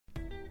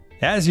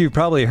As you've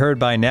probably heard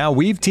by now,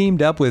 we've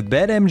teamed up with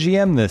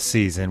BetMGM this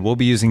season. We'll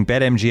be using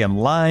BetMGM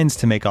lines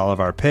to make all of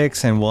our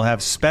picks, and we'll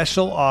have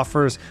special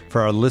offers for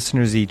our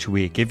listeners each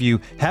week. If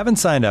you haven't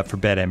signed up for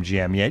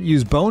BetMGM yet,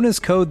 use bonus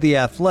code The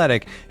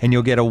Athletic, and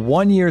you'll get a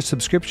 1-year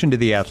subscription to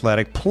The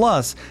Athletic,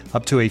 plus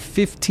up to a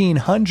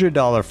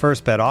 $1,500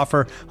 first bet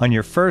offer on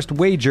your first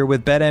wager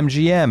with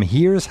BetMGM.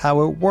 Here's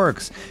how it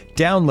works.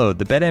 Download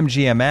the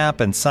BetMGM app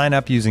and sign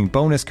up using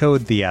bonus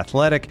code The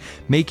Athletic.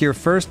 Make your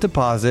first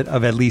deposit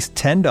of at least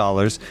 $10.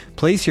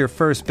 Place your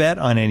first bet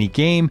on any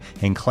game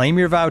and claim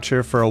your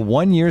voucher for a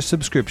 1-year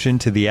subscription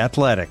to The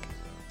Athletic.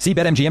 See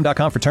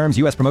BetMGM.com for terms.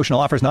 U.S. promotional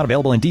offers not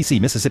available in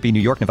D.C., Mississippi, New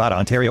York, Nevada,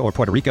 Ontario, or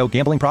Puerto Rico.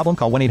 Gambling problem?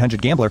 Call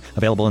 1-800-GAMBLER.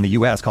 Available in the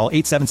U.S. Call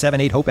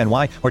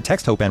 877-8-HOPE-NY or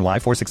text HOPE-NY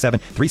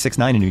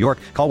 467-369 in New York.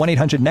 Call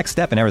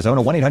 1-800-NEXT-STEP in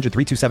Arizona.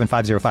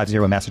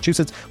 1-800-327-5050 in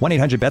Massachusetts.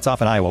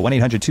 1-800-BETS-OFF in Iowa.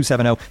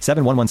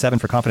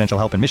 1-800-270-7117 for confidential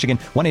help in Michigan.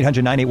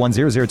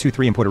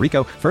 1-800-981-0023 in Puerto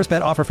Rico. First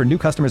bet offer for new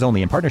customers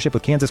only in partnership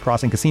with Kansas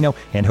Crossing Casino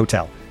and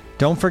Hotel.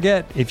 Don't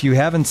forget, if you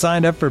haven't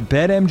signed up for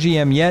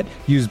BetMGM yet,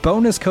 use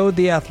bonus code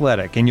The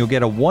Athletic, and you'll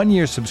get a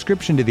 1-year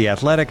subscription to The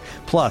Athletic,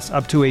 plus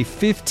up to a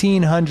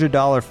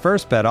 $1,500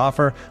 first bet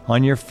offer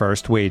on your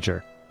first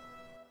wager.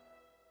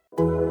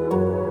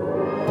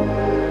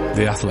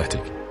 The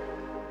Athletic.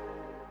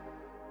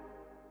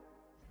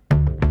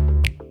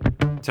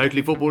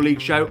 Totally Football League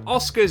Show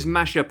Oscars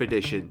Mashup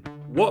Edition.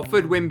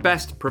 Watford win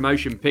Best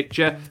Promotion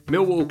Picture,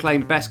 Millwall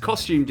claim Best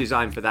Costume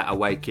Design for that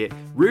away kit,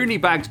 Rooney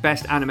bags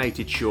Best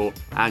Animated Short,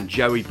 and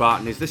Joey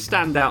Barton is the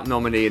standout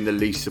nominee in the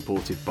Least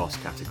Supported Boss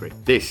category.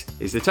 This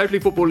is the Totally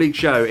Football League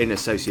Show in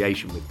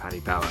association with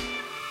Paddy Power.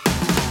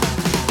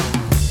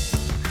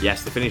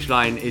 Yes, the finish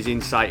line is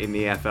in sight in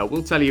the EFL.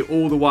 We'll tell you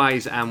all the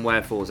whys and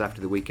wherefores after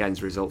the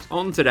weekend's results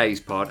on today's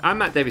pod. I'm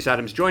Matt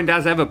Davis-Adams, joined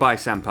as ever by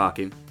Sam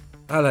Parkin.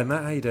 Hello,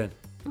 Matt. How you doing?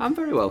 I'm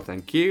very well,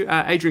 thank you.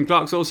 Adrian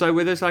Clark's also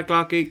with us. Hi,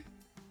 Clarky.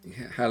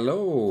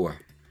 Hello.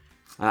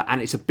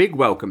 And it's a big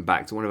welcome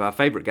back to one of our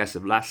favourite guests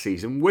of last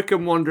season,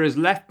 Wycombe Wanderers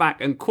left back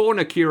and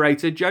corner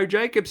curator Joe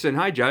Jacobson.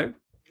 Hi, Joe.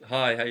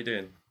 Hi, how you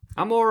doing?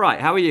 I'm all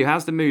right. How are you?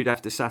 How's the mood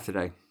after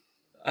Saturday?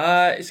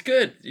 It's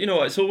good. You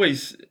know, it's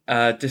always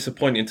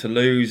disappointing to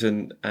lose,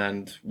 and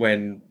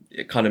when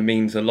it kind of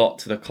means a lot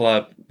to the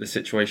club, the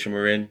situation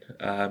we're in.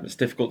 It's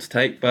difficult to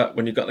take, but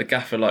when you've got the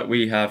gaffer like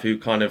we have, who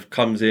kind of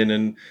comes in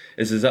and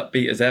is as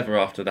upbeat as ever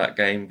after that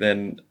game,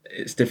 then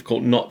it's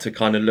difficult not to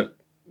kind of look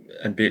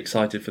and be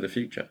excited for the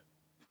future.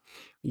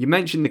 You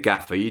mentioned the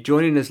gaffer. You're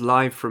joining us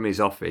live from his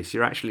office.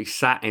 You're actually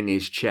sat in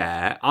his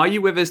chair. Are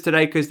you with us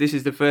today because this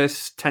is the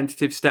first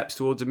tentative steps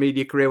towards a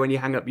media career when you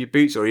hang up your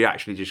boots, or are you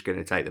actually just going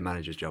to take the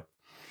manager's job?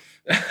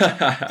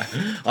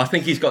 I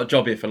think he's got a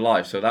job here for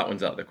life, so that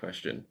one's out of the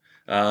question.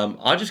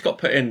 I just got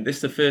put in. This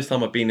is the first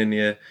time I've been in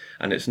here,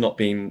 and it's not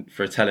been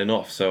for a telling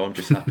off, so I'm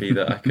just happy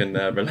that I can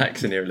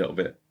relax in here a little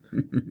bit.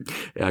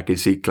 Yeah, I can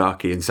see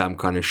Clarkey and Sam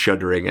kind of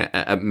shuddering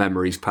at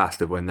memories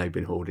past of when they've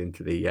been hauled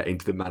into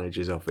the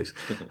manager's office.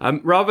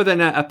 Rather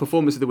than a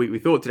performance of the week, we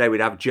thought today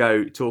we'd have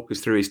Joe talk us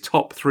through his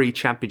top 3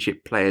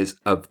 championship players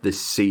of the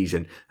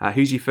season.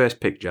 Who's your first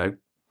pick, Joe?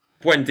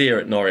 Buendia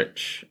at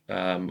Norwich.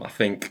 I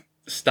think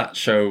stats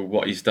show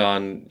what he's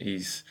done.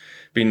 He's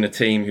been the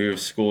team who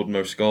have scored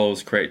most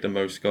goals, created the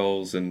most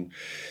goals, and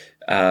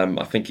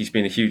I think he's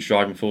been a huge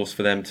driving force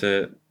for them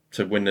to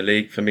win the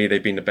league. For me,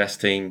 they've been the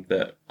best team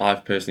that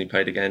I've personally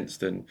played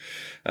against, and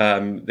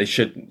they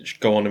should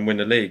go on and win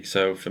the league.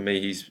 So for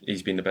me,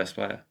 he's been the best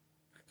player.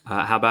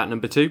 How about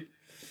number 2?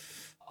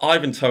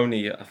 Ivan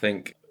Toney. I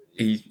think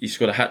he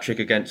scored a hat-trick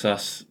against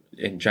us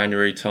in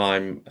January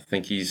time. I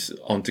think he's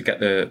on to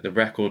get the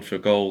record for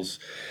goals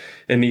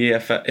in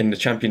the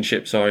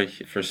championship,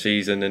 for a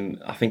season,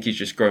 and I think he's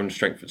just grown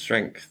strength for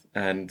strength.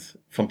 And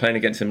from playing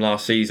against him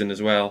last season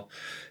as well,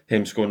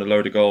 him scoring a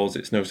load of goals,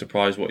 it's no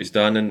surprise what he's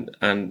done,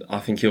 and I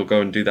think he'll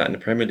go and do that in the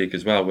Premier League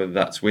as well, whether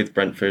that's with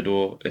Brentford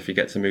or if he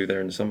gets to move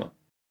there in the summer.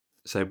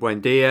 So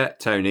Buendia,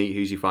 Toney,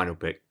 who's your final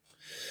pick?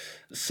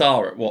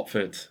 Sarr at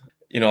Watford.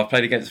 You know, I've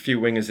played against a few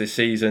wingers this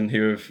season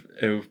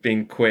who've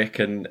been quick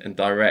and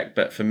direct,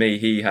 but for me,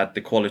 he had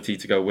the quality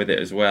to go with it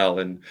as well.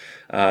 And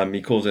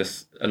he caused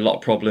us a lot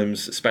of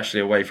problems,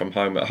 especially away from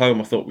home. At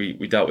home, I thought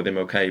we dealt with him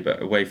okay,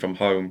 but away from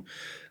home,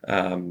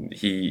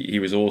 he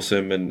was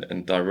awesome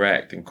and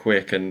direct and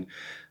quick. And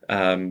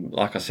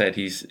like I said,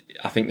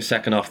 I think the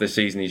second half of the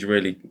season, he's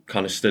really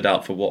kind of stood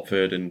out for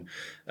Watford, and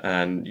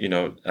you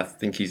know, I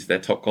think he's their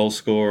top goal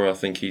scorer. I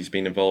think he's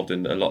been involved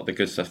in a lot of the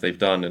good stuff they've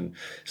done, and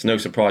it's no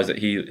surprise that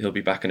he'll be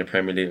back in the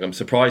Premier League. I'm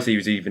surprised he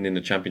was even in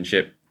the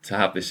Championship to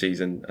have this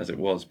season as it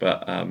was,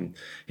 but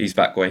he's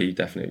back where he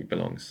definitely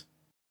belongs.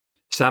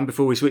 Sam,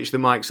 before we switch the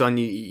mics on,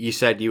 you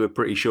said you were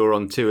pretty sure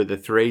on 2 of the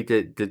 3.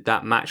 Did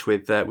that match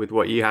with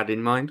what you had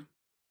in mind?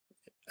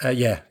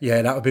 Yeah,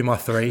 that would be my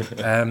 3.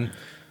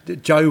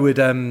 Joe would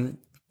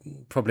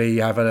probably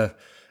have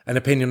an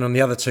opinion on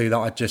the other 2 that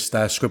I just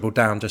scribbled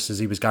down just as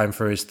he was going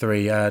through his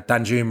 3.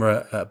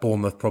 Danjuma at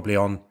Bournemouth, probably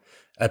on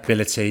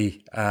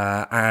ability,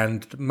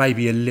 and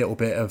maybe a little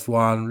bit of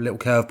one little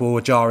curveball.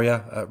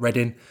 Ajaria at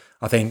Reading,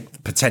 I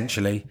think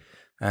potentially.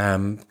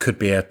 Could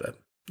be a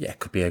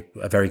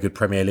very good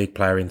Premier League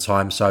player in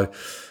time. So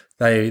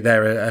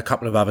there are a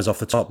couple of others off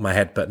the top of my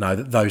head, but no,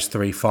 those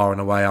three far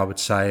and away, I would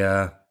say,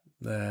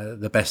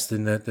 the best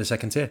in the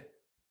second tier.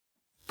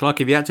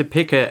 Clark, if you had to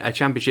pick a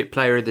Championship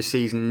player of the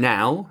season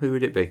now, who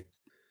would it be?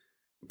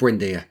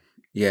 Buendia.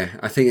 Yeah,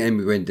 I think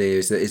Emi Buendia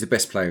is the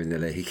best player in the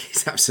league.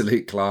 He's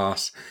absolute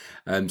class.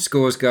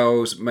 Scores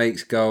goals,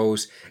 makes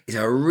goals. He's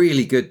a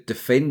really good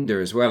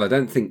defender as well. I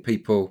don't think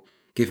people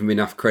give him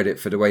enough credit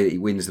for the way that he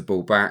wins the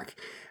ball back.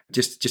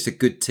 Just a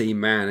good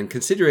team man. And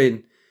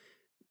considering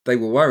they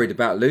were worried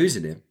about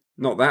losing him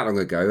not that long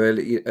ago,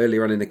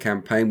 earlier on in the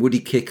campaign, would he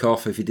kick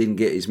off if he didn't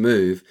get his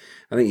move?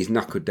 I think he's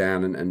knuckled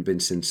down and been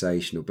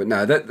sensational. But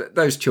no,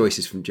 those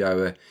choices from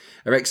Joe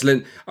are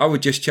excellent. I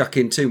would just chuck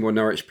in two more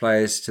Norwich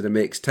players to the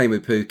mix. Teemu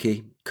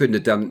Pukki couldn't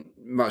have done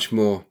much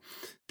more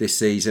this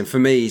season. For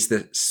me, he's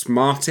the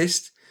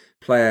smartest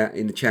player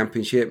in the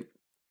Championship.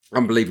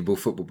 Unbelievable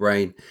football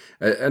brain.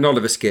 And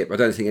Oliver Skipp, I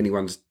don't think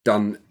anyone's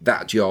done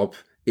that job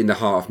in the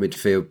heart of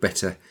midfield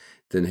better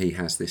than he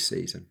has this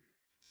season.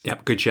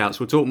 Yep, good shouts.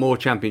 We'll talk more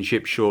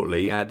Championship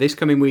shortly. This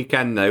coming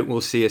weekend, though, we'll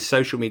see a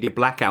social media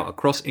blackout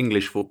across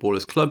English football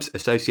as clubs,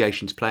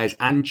 associations, players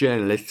and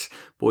journalists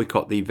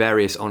boycott the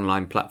various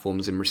online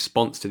platforms in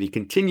response to the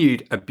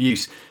continued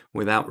abuse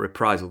without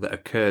reprisal that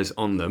occurs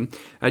on them.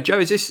 Joe,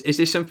 is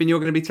this something you're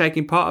going to be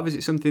taking part of? Is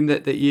it something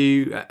that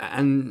you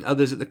and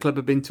others at the club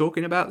have been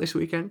talking about this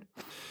weekend?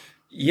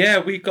 Yeah,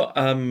 we got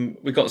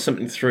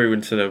something through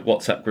into the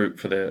WhatsApp group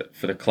for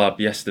the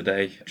club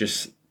yesterday,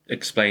 just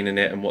explaining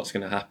it and what's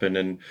going to happen.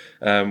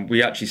 And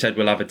we actually said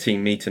we'll have a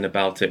team meeting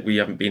about it. We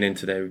haven't been in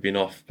today, we've been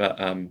off, but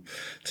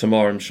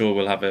tomorrow I'm sure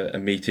we'll have a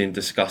meeting,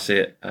 discuss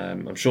it.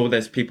 I'm sure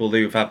there's people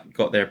who have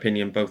got their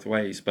opinion both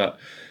ways, but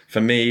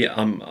for me,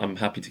 I'm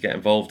happy to get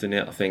involved in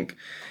it. I think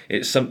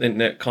it's something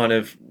that kind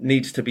of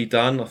needs to be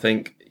done. I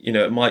think,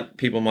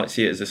 people might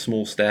see it as a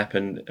small step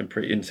and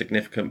pretty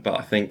insignificant, but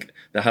I think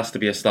there has to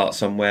be a start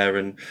somewhere.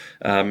 And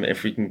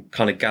if we can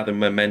kind of gather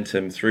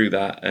momentum through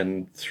that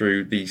and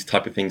through these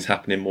type of things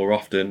happening more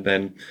often,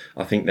 then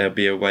I think there'll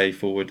be a way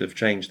forward of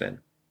change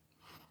then.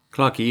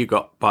 Clarky, you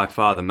got by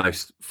far the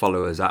most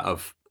followers out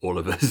of all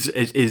of us.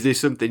 Is this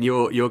something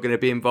you're going to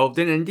be involved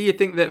in? And do you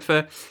think that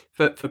for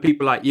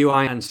people like you,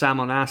 I and Sam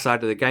on our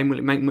side of the game, will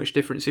it make much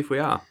difference if we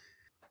are?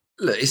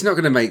 Look, it's not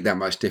going to make that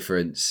much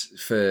difference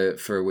for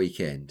a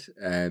weekend.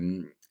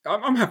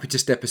 I'm happy to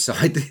step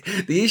aside.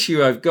 The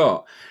issue I've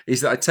got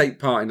is that I take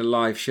part in a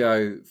live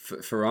show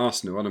for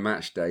Arsenal on a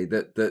match day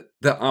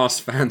that asks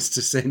fans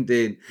to send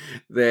in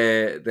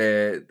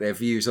their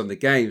views on the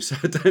game. So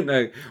I don't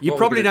know. You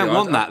probably don't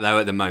want that though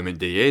at the moment,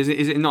 do you? Is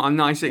it not a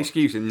nice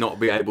excuse and not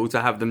be able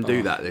to have them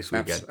do that this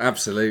weekend?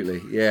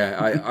 Absolutely,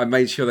 yeah. I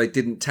made sure they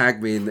didn't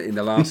tag me in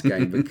the last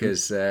game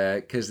because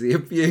the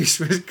abuse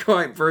was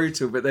quite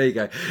brutal. But there you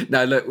go.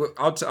 No, look,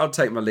 I'll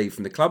take my leave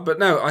from the club. But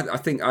no, I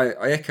think I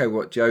echo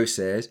what Joe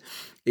says.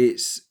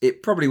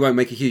 It probably won't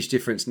make a huge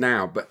difference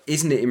now, but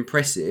isn't it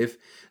impressive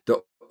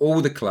that all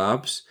the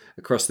clubs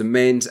across the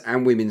men's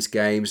and women's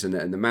games and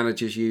the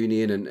managers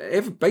union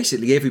and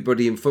basically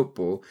everybody in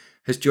football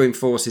has joined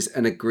forces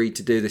and agreed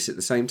to do this at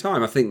the same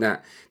time? I think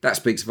that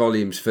speaks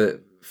volumes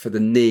for the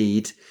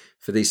need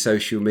for these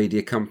social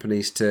media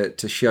companies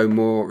to show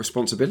more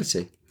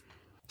responsibility.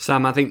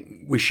 Sam, I think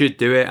we should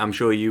do it. I'm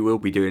sure you will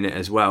be doing it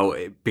as well,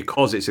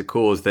 because it's a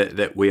cause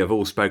that we have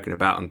all spoken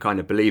about and kind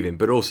of believe in.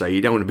 But also,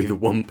 you don't want to be the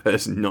one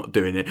person not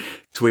doing it,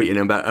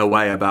 tweeting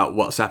away about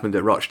what's happened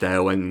at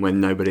Rochdale when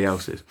nobody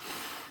else is.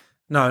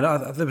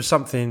 No, there was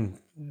something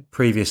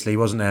previously,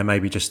 wasn't there?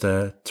 Maybe just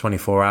a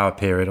 24-hour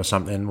period or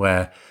something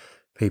where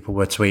people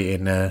were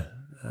tweeting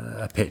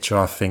a picture,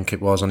 I think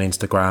it was, on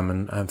Instagram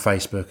and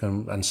Facebook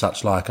and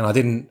such like. And I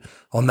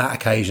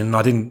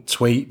didn't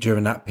tweet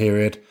during that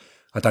period.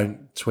 I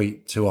don't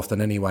tweet too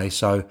often anyway,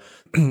 so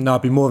no,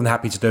 I'd be more than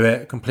happy to do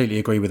it. Completely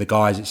agree with the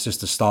guys. It's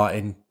just a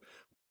starting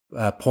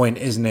point,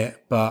 isn't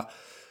it? But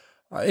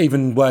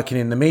even working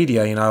in the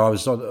media, I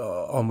was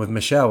on with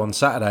Michelle on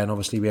Saturday, and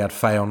obviously we had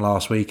Faye on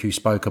last week who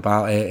spoke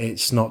about it.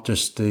 It's not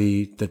just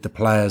the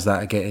players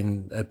that are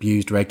getting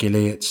abused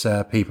regularly. It's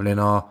people in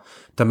our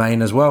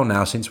domain as well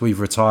now, since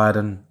we've retired,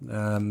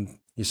 and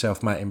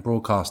yourself, Matt, in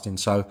broadcasting.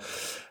 So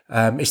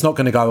it's not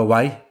going to go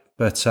away,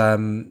 but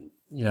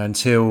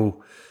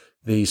until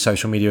the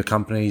social media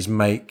companies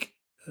make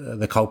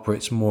the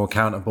culprits more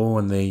accountable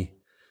and the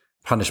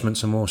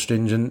punishments are more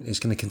stringent, it's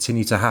going to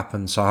continue to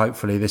happen. So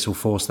hopefully this will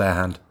force their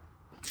hand.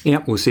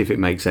 Yeah, we'll see if it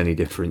makes any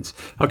difference.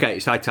 Okay,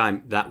 it's high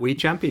time that we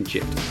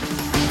championship.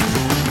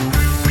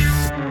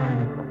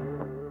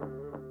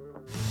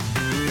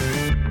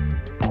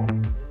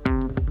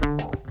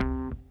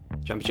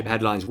 Championship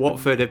headlines.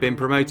 Watford have been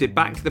promoted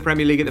back to the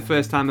Premier League at the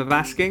first time of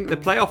asking. The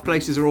playoff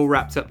places are all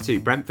wrapped up too.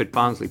 Brentford,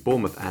 Barnsley,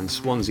 Bournemouth and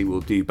Swansea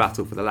will do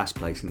battle for the last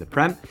place in the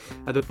Prem.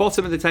 At the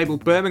bottom of the table,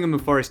 Birmingham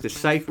and Forest are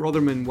safe.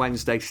 Rotherham and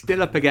Wednesday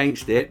still up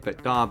against it,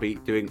 but Derby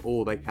doing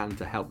all they can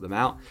to help them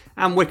out.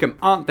 And Wycombe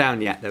aren't down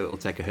yet, though it'll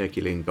take a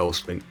Herculean goal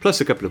sprint plus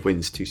a couple of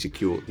wins to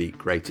secure the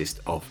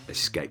greatest of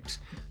escapes.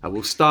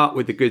 We'll start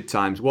with the good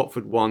times.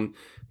 Watford won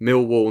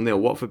Millwall 0.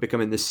 Watford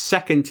becoming the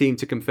second team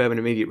to confirm an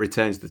immediate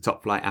return to the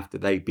top flight after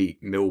they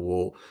beat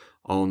Millwall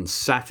on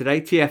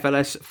Saturday.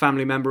 TFLS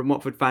family member and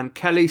Watford fan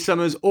Kelly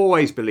Summers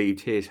always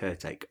believed. Here's her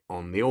take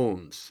on the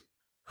Orns.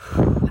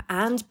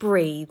 And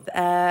breathe.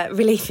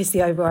 Relief is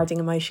the overriding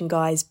emotion,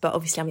 guys, but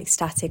obviously I'm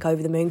ecstatic,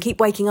 over the moon. Keep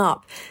waking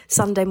up.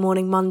 Sunday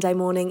morning, Monday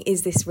morning.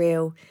 Is this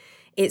real?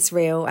 It's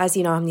real. As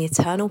you know, I'm the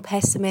eternal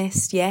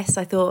pessimist. Yes,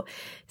 I thought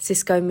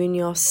Xisco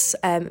Munoz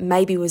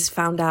maybe was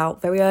found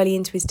out very early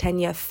into his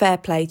tenure. Fair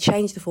play,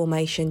 changed the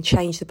formation,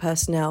 changed the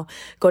personnel,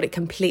 got it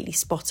completely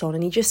spot on.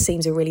 And he just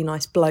seems a really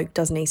nice bloke,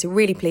 doesn't he? So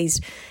really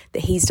pleased that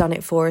he's done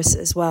it for us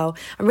as well.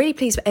 I'm really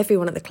pleased for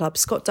everyone at the club.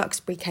 Scott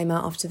Duxbury came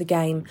out after the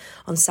game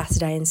on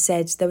Saturday and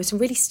said there were some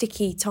really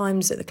sticky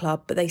times at the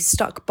club, but they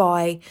stuck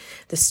by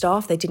the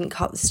staff. They didn't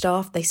cut the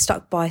staff. They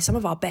stuck by some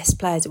of our best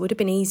players. It would have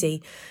been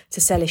easy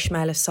to sell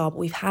Ismail Assar, but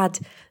we've had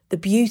the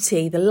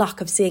beauty, the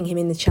luck of seeing him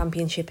in the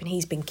Championship, and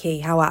he's been key.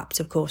 How apt,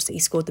 of course, that he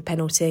scored the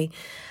penalty.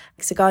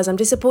 So, guys, I'm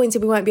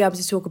disappointed we won't be able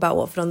to talk about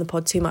Watford on the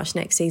pod too much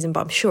next season,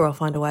 but I'm sure I'll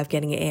find a way of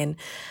getting it in.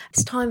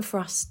 It's time for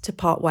us to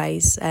part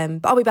ways,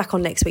 but I'll be back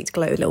on next week to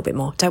gloat a little bit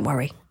more. Don't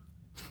worry.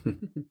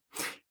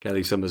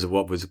 Kelly Summers of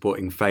Watford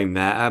supporting fame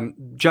there.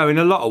 Joe, in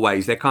a lot of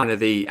ways, they're kind of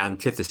the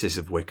antithesis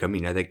of Wycombe.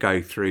 You know, they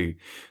go through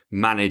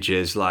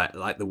managers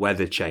like the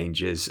weather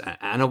changes,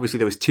 and obviously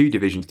there was 2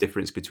 divisions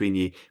difference between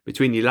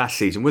you last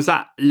season. Was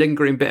that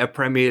lingering bit of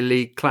Premier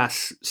League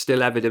class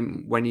still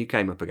evident when you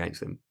came up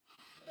against them?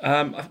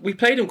 We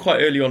played them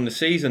quite early on in the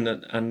season,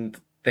 and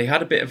they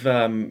had a bit of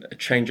a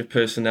change of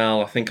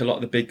personnel. I think a lot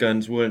of the big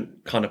guns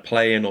weren't kind of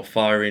playing or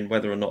firing,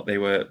 whether or not they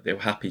were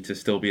happy to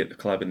still be at the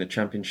club in the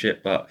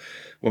Championship. But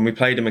when we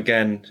played them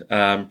again,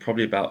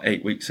 probably about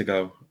 8 weeks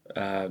ago,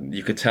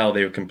 you could tell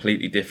they were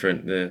completely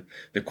different.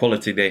 The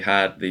quality they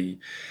had,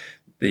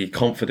 the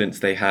confidence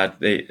they had,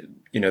 they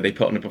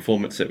put on a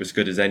performance that was as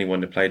good as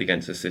anyone that played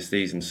against us this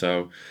season.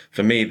 So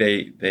for me,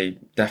 they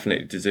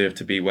definitely deserve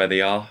to be where they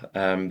are.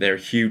 They're a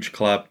huge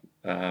club.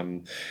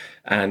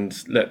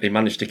 And look, they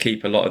managed to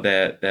keep a lot of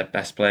their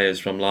best players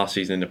from last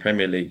season in the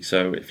Premier League.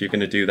 So if you're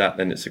going to do that,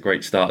 then it's a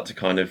great start to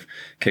kind of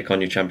kick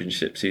on your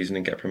Championship season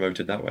and get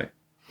promoted that way.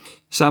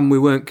 Sam, we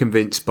weren't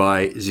convinced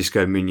by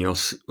Xisco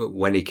Munoz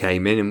when he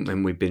came in,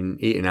 and we've been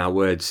eating our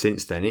words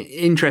since then.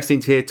 Interesting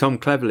to hear Tom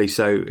Cleverley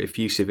so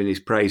effusive in his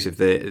praise of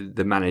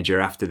the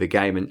manager after the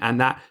game, and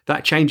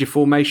that change of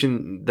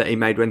formation that he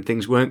made when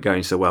things weren't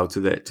going so well to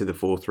the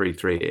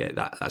 4-3-3.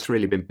 That's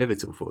really been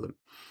pivotal for them.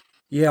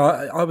 Yeah,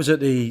 I was at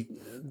the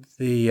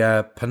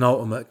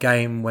penultimate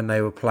game when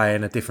they were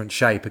playing a different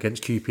shape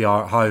against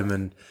QPR at home,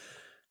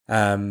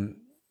 and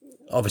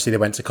obviously they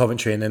went to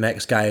Coventry in the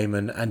next game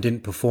and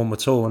didn't perform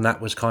at all. And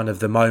that was kind of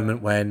the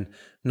moment when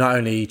not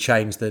only he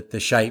changed the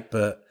shape,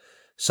 but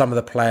some of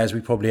the players we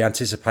probably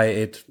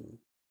anticipated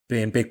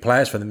being big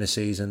players for them this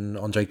season,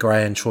 Andre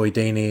Gray and Troy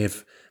Deeney,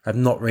 have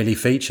not really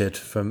featured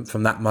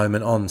from that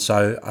moment on.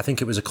 So I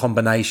think it was a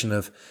combination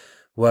of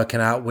working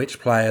out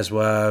which players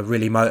were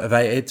really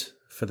motivated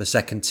for the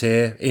second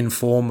tier, in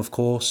form, of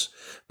course,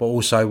 but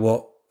also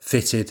what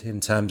fitted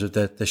in terms of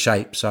the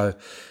shape. So,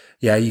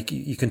 yeah,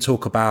 you can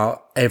talk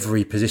about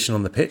every position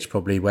on the pitch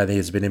probably where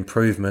there's been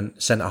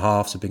improvement. Centre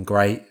halves have been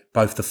great,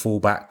 both the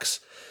fullbacks.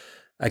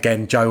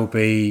 Again, Joe will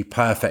be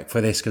perfect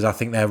for this because I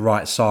think their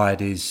right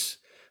side is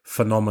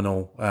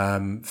phenomenal.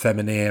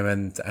 Femenir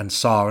and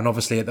Sarr. And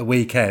obviously at the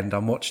weekend,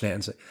 I'm watching it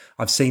and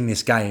I've seen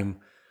this game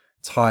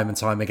time and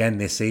time again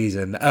this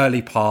season. The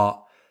early part,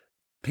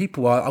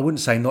 people are, I wouldn't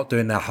say not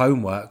doing their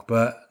homework,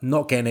 but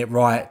not getting it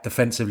right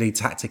defensively,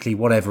 tactically,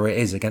 whatever it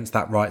is against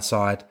that right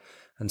side.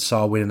 And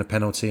Sarr winning a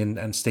penalty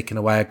and sticking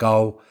away a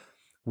goal,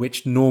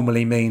 which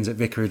normally means at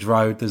Vicarage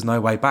Road there's no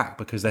way back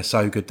because they're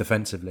so good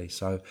defensively.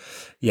 So,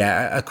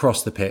 yeah,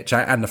 across the pitch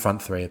and the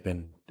front three have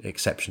been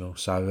exceptional.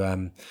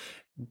 So,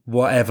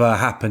 whatever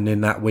happened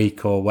in that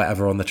week or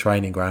whatever on the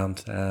training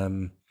ground,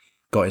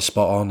 got it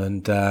spot on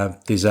and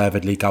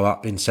deservedly go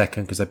up in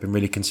second because they've been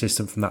really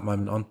consistent from that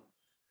moment on.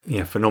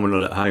 Yeah,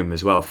 phenomenal at home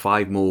as well.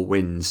 5 more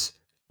wins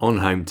on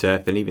home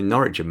turf than even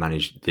Norwich have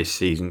managed this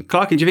season.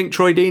 Clarky, do you think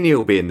Troy Deeney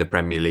will be in the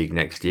Premier League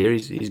next year?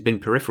 He's been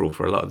peripheral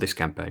for a lot of this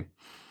campaign.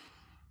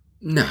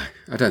 No,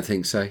 I don't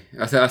think so.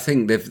 I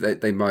think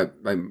they might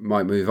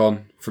move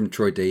on from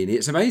Troy Deeney.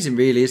 It's amazing,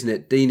 really, isn't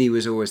it? Deeney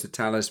was always the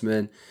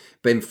talisman.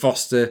 Ben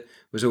Foster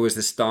was always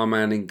the star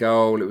man in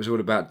goal. It was all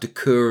about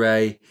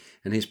Doucouré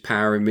and his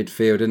power in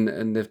midfield,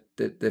 and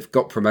they've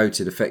got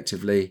promoted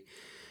effectively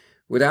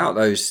without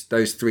those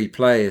 3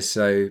 players.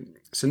 So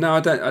no, I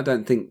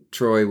don't think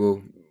Troy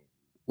will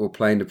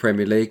play in the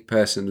Premier League.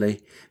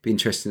 Personally, be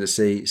interesting to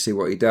see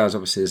what he does.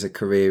 Obviously, there's a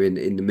career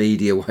in the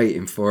media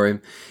waiting for him.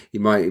 He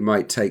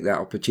might take that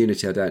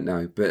opportunity. I don't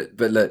know, but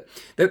look,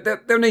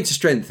 they'll need to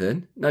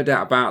strengthen, no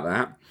doubt about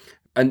that.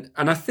 And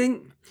I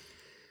think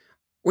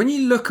when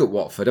you look at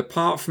Watford,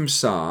 apart from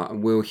Sarr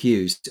and Will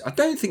Hughes, I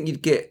don't think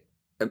you'd get,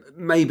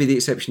 maybe the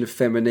exception of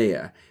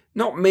Femenir,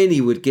 not many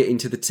would get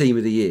into the team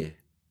of the year.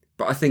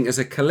 But I think as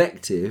a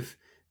collective,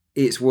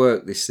 it's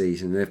worked this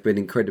season. They've been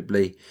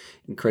incredibly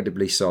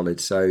solid.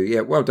 So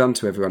yeah, well done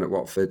to everyone at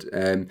Watford.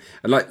 And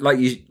like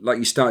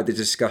you started the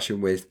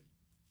discussion with,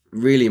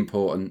 really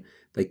important.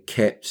 They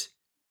kept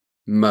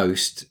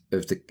most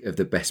of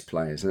the best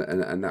players,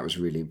 and that was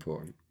really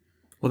important.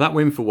 Well, that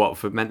win for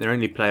Watford meant their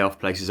only playoff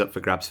places up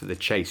for grabs for the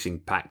chasing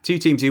pack. Two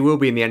teams who will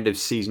be in the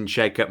end-of-season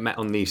shake-up met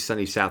on the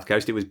sunny south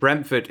coast. It was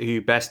Brentford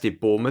who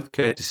bested Bournemouth,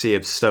 courtesy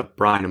of sub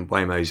Brian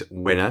Mbeumo's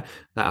winner.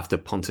 That after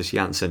Pontus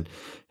Jansson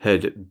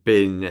had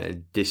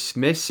been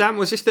dismissed. Sam,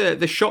 was this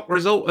the shock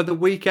result of the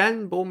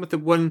weekend? Bournemouth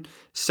had won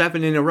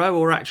 7 in a row,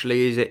 or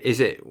actually is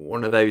it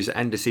one of those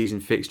end-of-season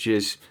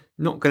fixtures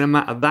not going to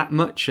matter that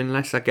much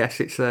unless, I guess,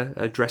 it's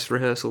a dress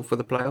rehearsal for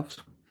the playoffs?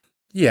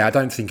 Yeah, I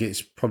don't think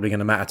it's probably going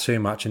to matter too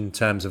much in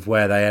terms of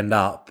where they end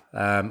up.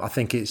 I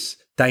think it's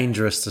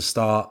dangerous to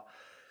start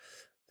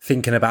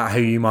thinking about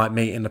who you might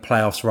meet in the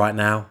playoffs right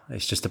now.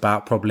 It's just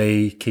about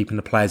probably keeping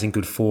the players in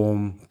good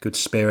form, good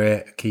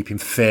spirit, keeping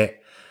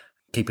fit,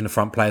 keeping the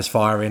front players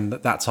firing,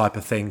 that type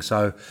of thing.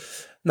 So,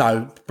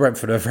 no,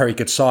 Brentford are a very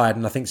good side.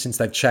 And I think since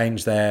they've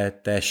changed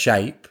their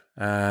shape,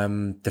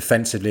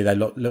 defensively, they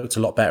looked a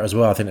lot better as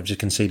well. I think they've just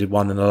conceded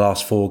 1 in the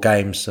last 4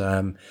 games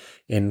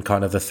in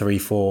kind of the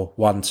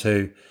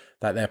 3-4-1-2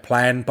 that they're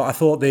playing. But I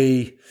thought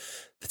the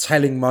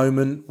telling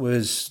moment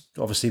was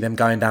obviously them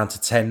going down to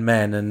 10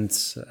 men and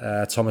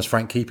Thomas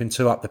Frank keeping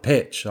 2 up the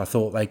pitch. I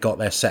thought they got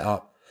their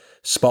setup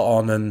spot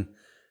on and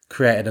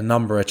created a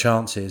number of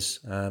chances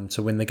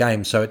to win the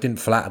game. So it didn't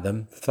flatter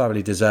them.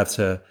 Thoroughly deserved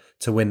to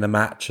win the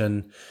match.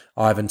 And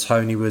Ivan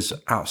Toney was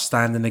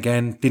outstanding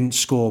again. Didn't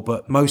score,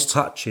 but most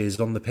touches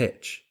on the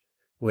pitch,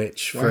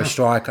 which for a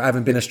striker, I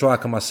haven't been a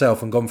striker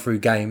myself and gone through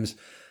games,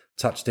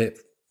 touched it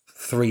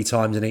 3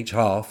 times in each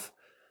half.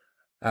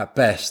 At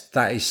best,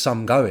 that is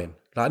some going.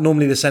 Like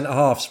normally the centre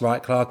halves,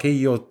 right, Clarkey?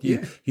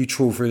 You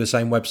trawl through the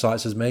same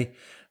websites as me.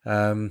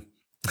 Yeah,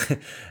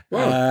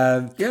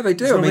 they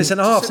do. It's normally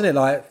centre halves, isn't it?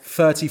 Like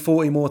 30,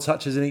 40 more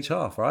touches in each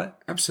half, right?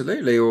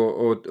 Absolutely,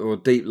 or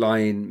deep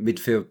lying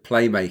midfield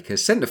playmakers.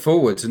 Centre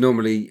forwards are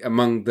normally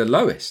among the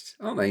lowest,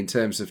 aren't they, in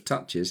terms of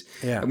touches?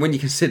 Yeah. And when you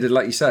consider,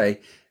 like you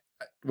say,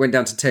 went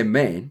down to 10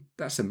 men,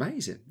 that's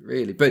amazing,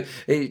 really. But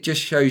it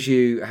just shows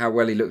you how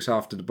well he looks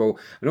after the ball,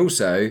 and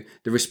also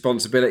the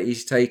responsibility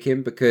he's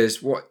taking,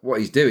 because what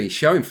he's doing, he's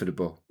showing for the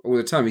ball all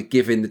the time. He's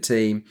giving the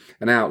team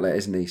an outlet,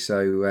 isn't he?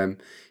 So,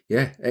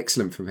 yeah,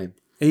 excellent from him.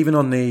 Even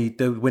on the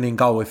winning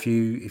goal, if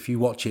you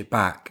watch it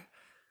back,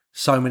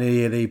 so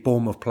many of the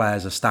Bournemouth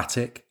players are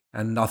static.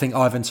 And I think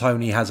Ivan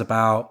Toney has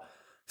about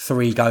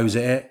 3 goes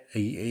at it.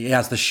 He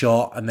has the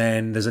shot and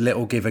then there's a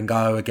little give and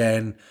go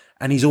again.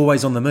 And he's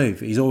always on the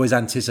move. He's always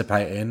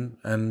anticipating.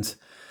 And,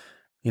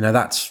 you know,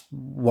 that's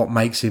what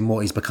makes him what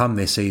he's become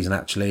this season,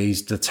 actually.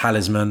 He's the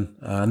talisman,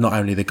 not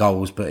only the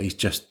goals, but he's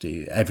just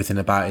everything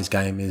about his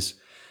game is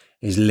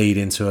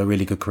leading to a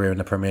really good career in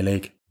the Premier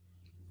League.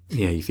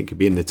 Yeah, you think he'd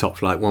be in the top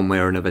flight one way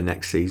or another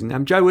next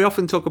season. Joe, we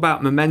often talk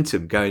about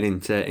momentum going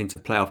into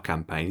playoff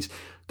campaigns.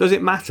 Does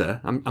it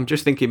matter? I'm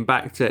just thinking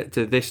back to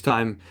this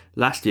time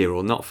last year,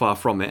 or not far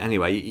from it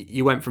anyway.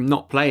 You went from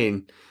not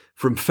playing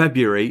from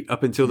February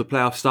up until the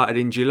playoffs started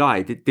in July.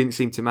 It didn't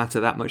seem to matter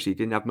that much. You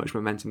didn't have much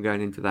momentum going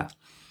into that.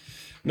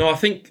 No, I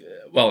think,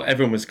 well,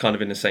 everyone was kind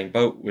of in the same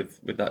boat with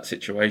that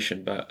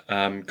situation. But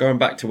going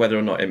back to whether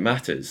or not it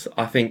matters,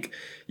 I think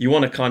you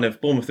want to kind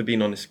of, Bournemouth have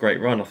been on this great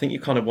run. I think you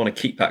kind of want to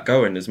keep that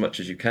going as much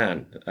as you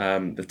can.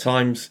 The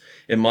times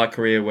in my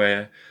career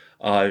where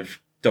I've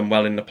done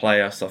well in the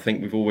playoffs, I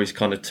think we've always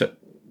kind of took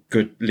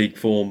good league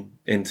form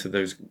into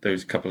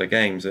those couple of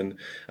games, and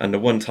the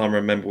one time I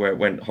remember where it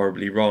went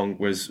horribly wrong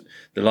was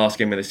the last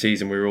game of the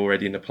season. We were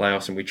already in the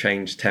playoffs and we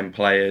changed 10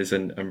 players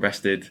and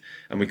rested,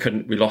 and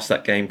we lost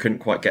that game, couldn't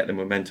quite get the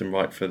momentum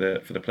right for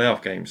the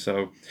playoff game.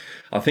 So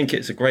I think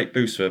it's a great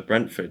boost for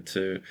Brentford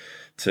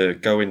to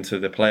go into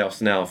the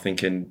playoffs now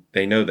thinking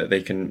they know that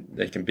they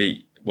can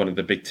beat one of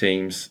the big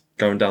teams,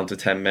 going down to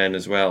 10 men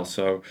as well.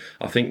 So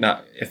I think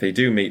that if they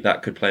do meet,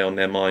 that could play on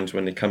their minds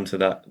when they come to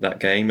that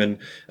game,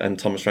 and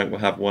Thomas Frank will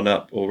have one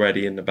up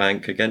already in the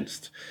bank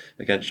against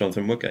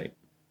Jonathan Woodgate.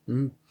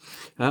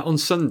 On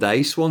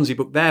Sunday, Swansea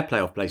booked their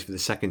playoff place for the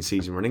 2nd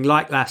season running.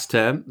 Like last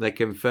term, they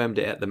confirmed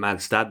it at the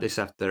Madstad. This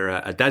after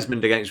a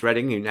Desmond against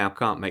Reading, who now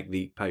can't make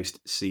the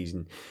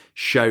post-season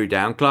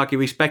showdown. Clarkey,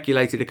 we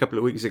speculated a couple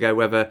of weeks ago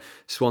whether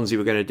Swansea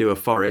were going to do a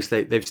Forest.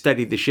 They've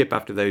steadied the ship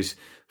after those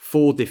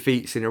 4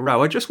 defeats in a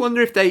row. I just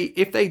wonder if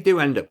they do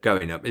end up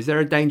going up, is there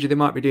a danger they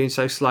might be doing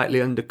so slightly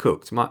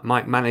undercooked?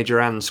 Might manager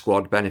and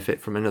squad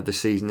benefit from another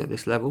season at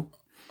this level?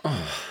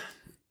 Oh,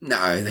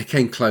 no, they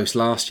came close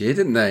last year,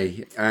 didn't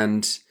they?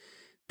 And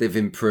they've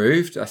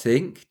improved, I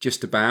think,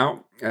 just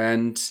about.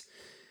 And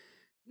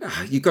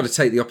you've got to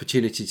take the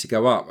opportunity to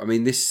go up. I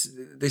mean, this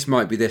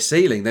might be their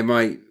ceiling. They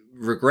might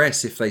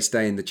regress if they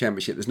stay in the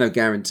Championship. There's no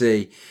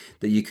guarantee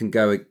that you can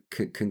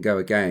go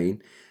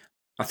again.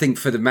 I think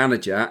for the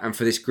manager and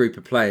for this group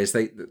of players,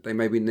 they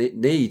maybe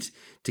need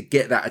to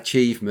get that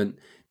achievement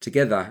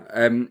together.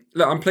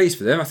 Look, I'm pleased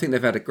for them. I think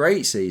they've had a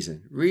great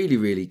season. Really,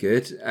 really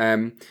good.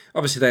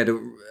 Obviously, they had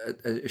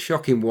a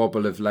shocking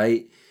wobble of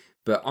late.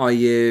 But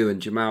Ayew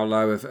and Jamal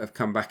Lowe have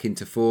come back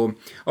into form.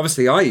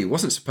 Obviously, Ayew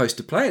wasn't supposed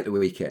to play at the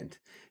weekend.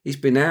 He's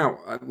been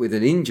out with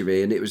an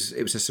injury, and it was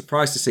a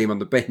surprise to see him on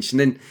the bench. And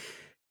then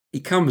he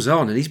comes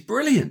on, and he's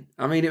brilliant.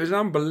 I mean, it was an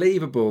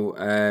unbelievable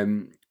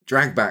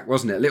drag back,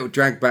 wasn't it? A little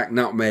drag back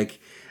nutmeg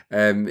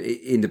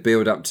in the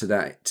build up to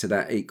that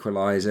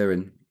equaliser,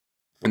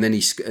 and then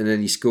he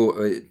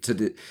scored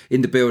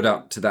in the build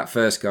up to that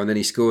first goal, and then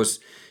he scores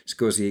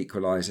the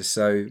equaliser.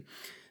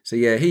 So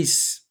yeah,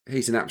 he's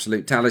an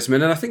absolute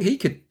talisman, and I think he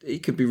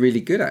could be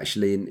really good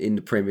actually in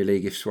the Premier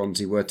League if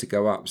Swansea were to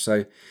go up.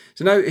 So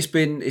no, it's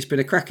been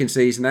a cracking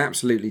season. They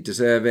absolutely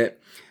deserve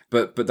it,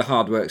 but the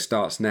hard work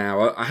starts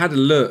now. I had a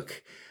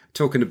look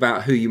talking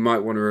about who you might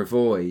want to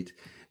avoid.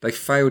 They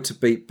failed to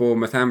beat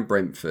Bournemouth and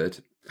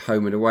Brentford,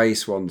 home and away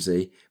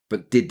Swansea,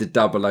 but did the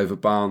double over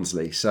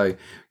Barnsley. So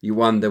you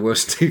wonder, will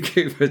Stu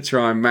Cooper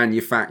try and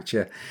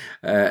manufacture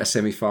a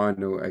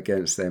semi-final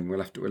against them?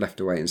 We'll have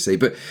to wait and see.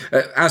 But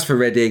as for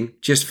Reading,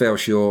 just fell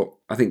short.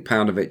 I think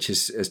Paunovic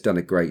has done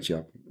a great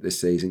job this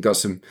season. Got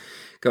some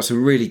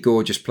really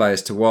gorgeous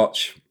players to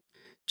watch.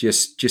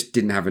 Just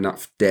didn't have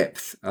enough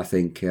depth, I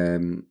think,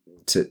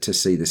 to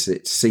see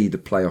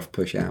the playoff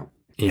push out.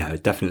 Yeah,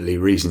 definitely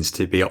reasons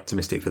to be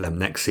optimistic for them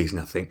next season,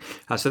 I think.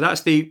 So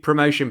that's the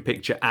promotion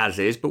picture as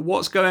is, but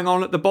what's going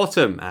on at the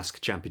bottom? Ask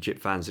Championship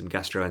fans and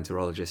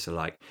gastroenterologists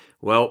alike.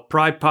 Well,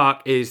 Pride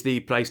Park is the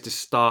place to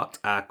start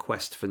our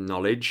quest for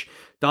knowledge.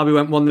 Derby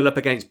went 1-0 up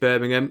against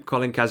Birmingham.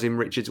 Colin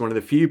Kazim-Richards, one of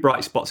the few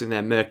bright spots in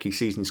their murky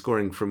season,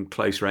 scoring from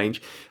close range.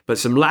 But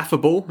some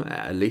laughable,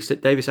 at least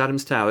at Davis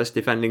Adams Towers,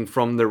 defending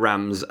from the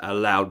Rams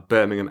allowed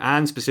Birmingham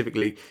and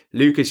specifically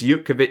Lukas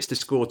Jutkiewicz to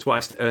score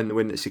twice to earn the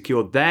win that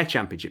secured their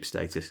championship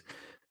status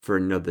for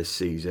another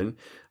season.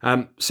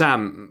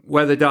 Sam,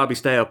 whether Derby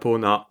stay up or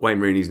not, Wayne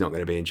Rooney's not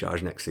going to be in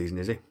charge next season,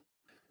 is he?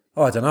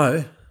 Oh, I don't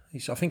know.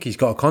 I think he's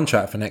got a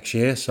contract for next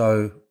year,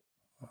 so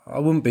I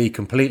wouldn't be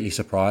completely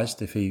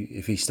surprised if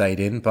he stayed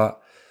in,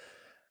 but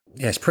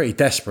yeah, it's pretty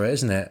desperate,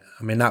 isn't it?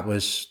 I mean, that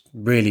was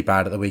really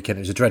bad at the weekend.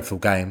 It was a dreadful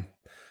game.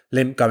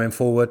 Limp going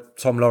forward,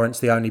 Tom Lawrence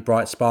the only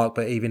bright spark,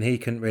 but even he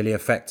couldn't really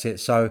affect it.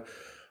 So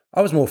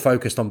I was more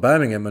focused on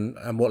Birmingham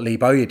and what Lee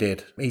Bowyer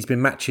did. He's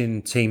been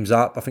matching teams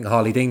up. I think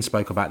Harley Dean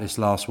spoke about this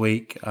last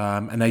week,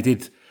 and they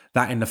did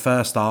that in the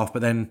first half,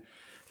 but then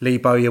Lee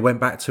Bowyer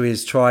went back to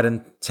his tried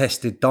and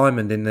tested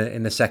diamond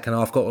in the second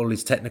half, got all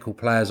his technical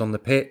players on the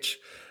pitch,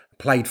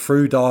 played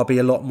through Derby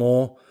a lot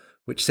more,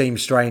 which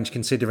seems strange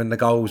considering the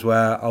goals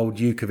were old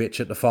Jutkiewicz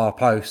at the far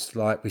post,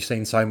 like we've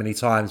seen so many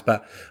times.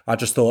 But I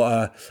just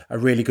thought a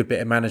really good bit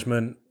of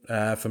management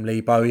from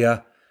Lee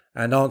Bowyer,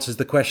 and answers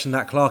the question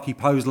that Clarkey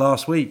posed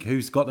last week: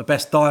 who's got the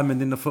best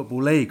diamond in the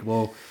Football League?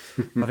 Well,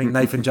 I think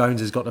Nathan Jones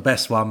has got the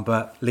best one,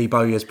 but Lee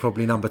Bowyer's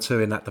probably number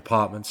 2 in that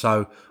department.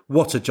 So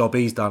what a job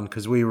he's done,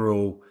 because we were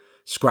all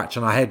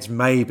scratching our heads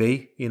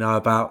maybe,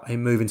 about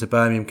him moving to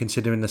Birmingham,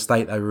 considering the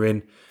state they were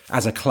in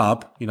as a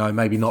club.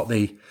 Maybe not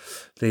the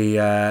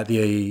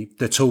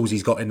tools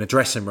he's got in the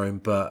dressing room,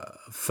 but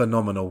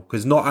phenomenal,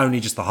 because not only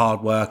just the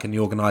hard work and the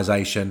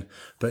organisation,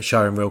 but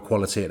showing real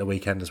quality at the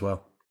weekend as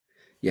well.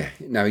 Yeah,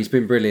 no, he's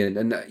been brilliant.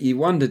 And you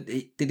wondered,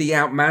 did he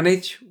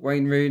outmanage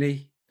Wayne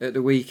Rooney at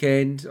the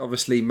weekend?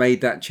 Obviously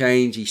made that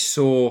change. He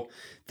saw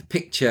the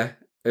picture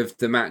of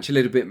the match a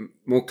little bit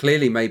more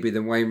clearly maybe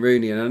than Wayne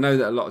Rooney. And I know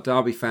that a lot of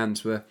Derby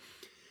fans were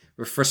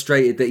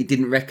frustrated that he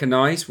didn't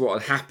recognise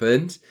what had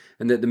happened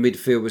and that the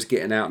midfield was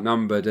getting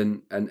outnumbered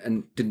and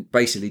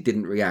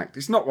didn't react.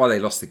 It's not why they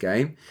lost the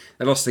game.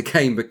 They lost the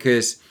game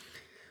because,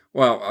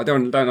 well, I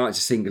don't like to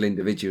single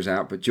individuals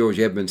out, but George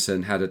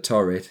Edmondson had a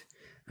torrid.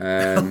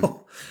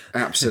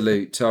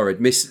 Absolute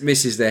torrid.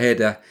 Misses the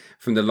header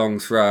from the long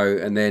throw,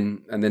 and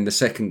then the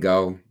second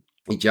goal,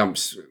 he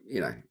jumps.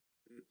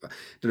 I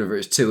don't know if it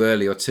was too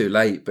early or too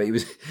late, but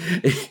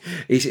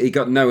he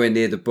got nowhere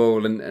near the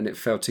ball, and it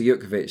fell to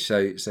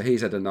Jutkiewicz. So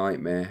he's had a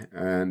nightmare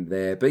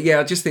there. But yeah,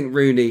 I just think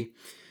Rooney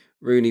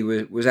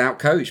was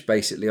outcoached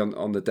basically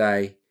on the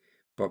day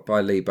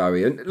by Lee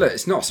Bowyer. And look,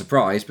 it's not a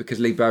surprise because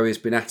Lee Bowyer's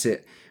been at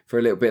it for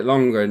a little bit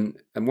longer,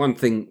 and one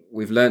thing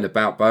we've learned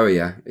about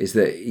Bowyer is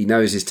that he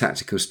knows his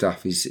tactical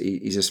stuff.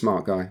 He's a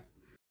smart guy.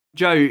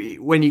 Joe,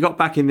 when you got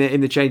back in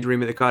the changing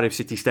room at the Cardiff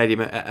City Stadium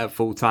at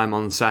full time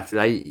on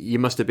Saturday, you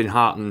must have been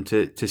heartened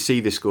to see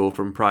the score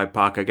from Pride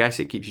Park. I guess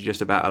it keeps you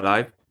just about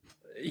alive.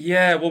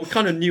 Yeah, well, we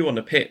kind of knew on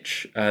the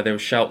pitch there were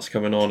shouts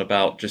coming on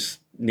about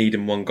just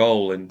needing one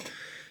goal, and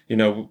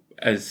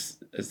as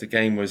the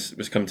game was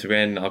coming to an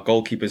end, our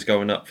goalkeeper's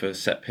going up for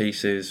set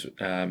pieces.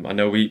 I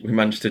know we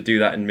managed to do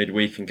that in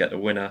midweek and get the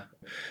winner,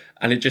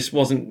 and it just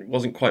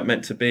wasn't quite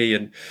meant to be.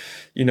 And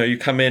you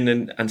come in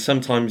and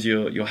sometimes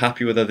you're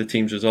happy with other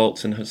teams'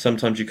 results, and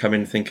sometimes you come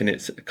in thinking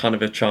it's kind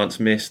of a chance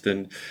missed.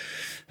 And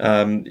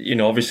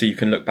obviously you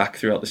can look back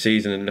throughout the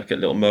season and look at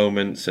little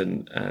moments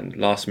and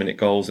last minute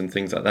goals and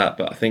things like that.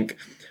 But I think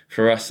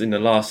for us in the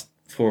last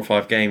 4 or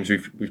 5 games,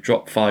 we've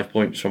dropped 5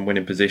 points from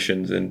winning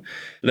positions, and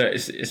look,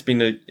 it's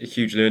been a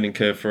huge learning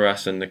curve for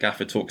us. And the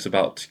gaffer talks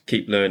about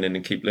keep learning.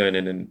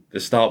 And the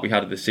start we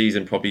had of the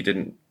season probably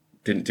didn't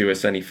didn't do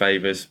us any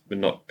favours with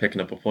not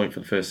picking up a point for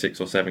the first 6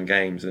 or 7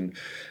 games. And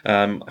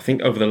I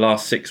think over the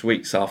last 6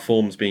 weeks, our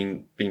form's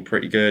been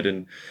pretty good,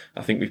 and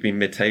I think we've been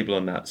mid-table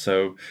on that.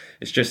 So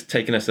it's just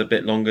taken us a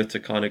bit longer to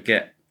kind of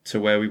get to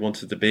where we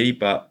wanted to be.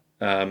 But,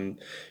 I'm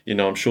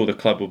sure the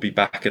club will be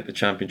back at the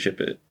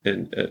Championship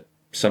at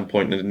some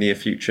point in the near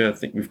future. I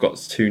think we've got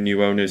 2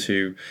 new owners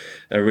who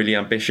are really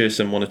ambitious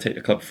and want to take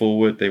the club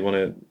forward. They want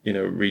to,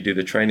 redo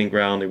the training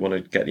ground. They want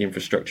to get the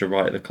infrastructure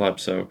right at the club.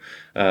 So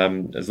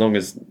as long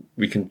as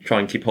we can try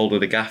and keep hold of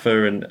the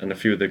gaffer and a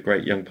few of the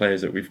great young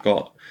players that we've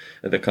got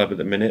at the club at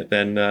the minute,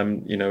 then,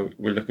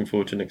 we're looking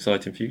forward to an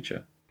exciting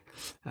future.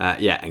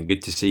 And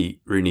good to see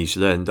Rooney's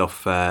learned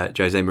off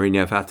Jose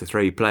Mourinho of how to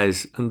throw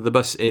players under the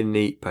bus in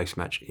the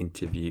post-match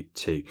interview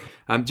too.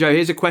 Joe,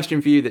 here's a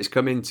question for you that's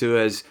come into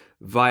us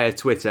via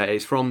Twitter.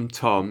 It's from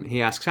Tom.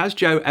 He asks, has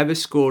Joe ever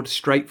scored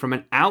straight from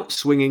an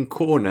out-swinging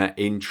corner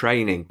in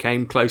training?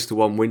 Came close to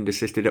one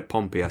wind-assisted at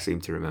Pompey, I seem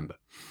to remember.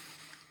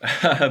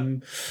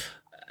 I'm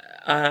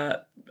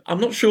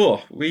not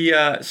sure. We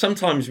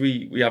sometimes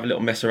we have a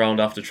little mess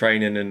around after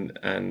training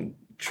and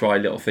try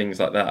little things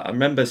like that. I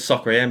remember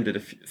Soccer AM did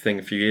a thing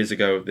a few years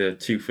ago, the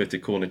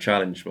 2-footed corner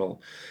challenge.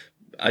 Well,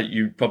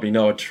 you probably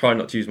know I try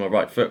not to use my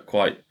right foot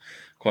quite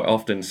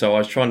often, so I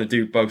was trying to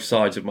do both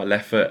sides of my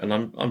left foot, and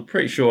I'm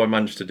pretty sure I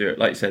managed to do it.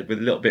 Like you said, with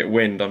a little bit of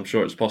wind, I'm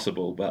sure it's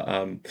possible. But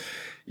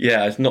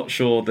it's not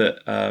sure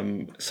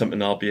that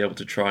something I'll be able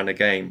to try in a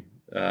game.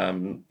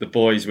 The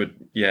boys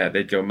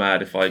they'd go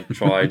mad if I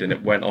tried and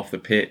it went off the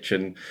pitch,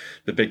 and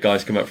the big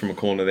guys come up from a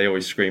corner. They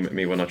always scream at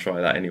me when I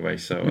try that anyway.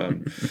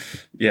 So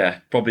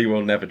probably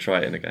will never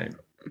try it in a game.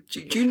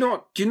 Do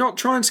you not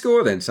try and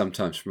score then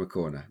sometimes from a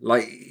corner?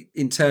 Like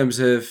in terms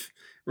of,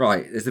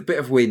 right, there's a bit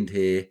of wind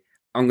here,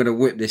 I'm going to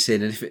whip this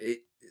in, and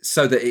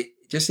so that it,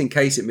 just in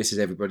case it misses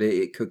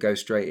everybody, it could go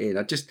straight in.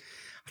 I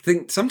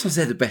think sometimes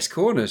they're the best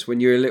corners when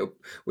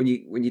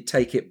you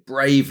take it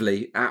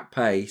bravely at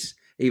pace,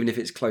 even if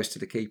it's close to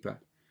the keeper.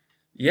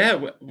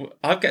 Yeah,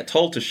 I get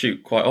told to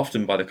shoot quite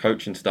often by the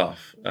coaching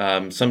staff.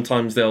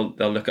 Sometimes they'll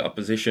look at our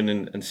position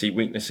and see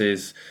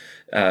weaknesses,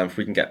 if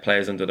we can get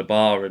players under the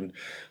bar. And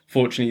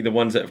fortunately, the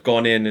ones that have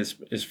gone in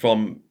is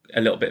from a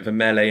little bit of a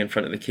melee in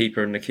front of the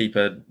keeper, and the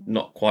keeper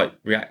not quite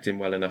reacting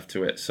well enough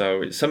to it.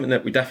 So it's something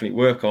that we definitely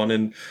work on.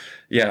 And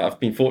I've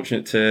been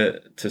fortunate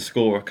to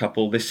score a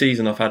couple. This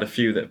season, I've had a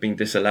few that have been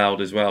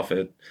disallowed as well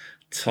for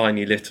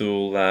tiny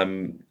little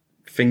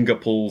finger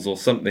pulls or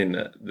something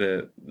that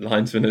the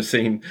linesmen have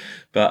seen.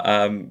 But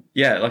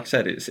like I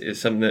said, it's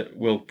something that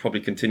we'll probably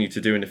continue to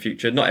do in the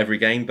future. Not every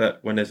game, but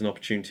when there's an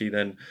opportunity,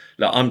 then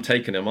I'm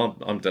taking them.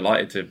 I'm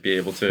delighted to be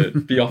able to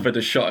be offered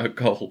a shot at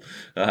goal.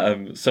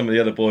 Some of the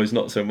other boys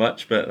not so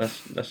much, but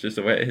that's just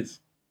the way it is.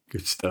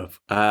 Good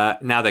stuff.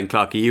 Now then,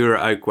 Clarky, you were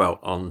at Oakwell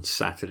on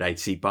Saturday to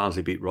see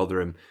Barnsley beat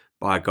Rotherham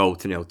by a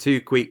 0-2.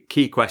 2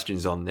 key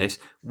questions on this.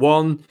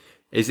 One,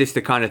 is this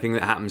the kind of thing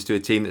that happens to a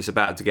team that's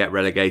about to get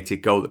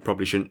relegated? Goal that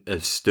probably shouldn't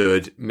have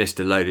stood, missed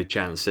a load of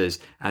chances.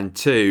 And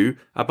 2,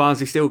 are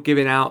Barnsley still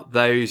giving out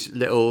those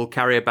little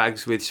carrier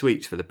bags with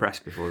sweets for the press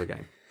before the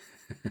game?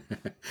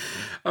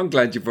 I'm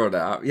glad you brought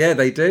that up. Yeah,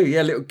 they do.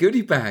 Yeah, little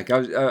goodie bag.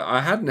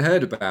 I hadn't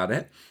heard about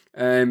it.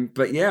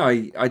 But yeah,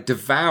 I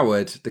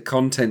devoured the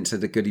contents of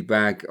the goodie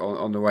bag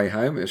on the way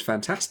home. It was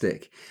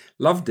fantastic.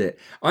 Loved it.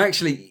 I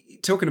actually,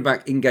 talking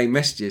about in-game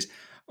messages,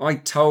 I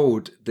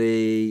told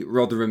the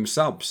Rotherham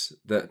subs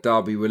that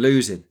Derby were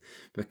losing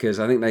because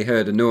I think they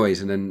heard a noise,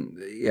 and then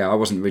I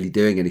wasn't really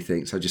doing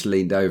anything, so I just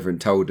leaned over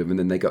and told them, and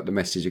then they got the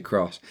message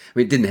across. I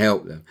mean, it didn't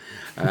help them.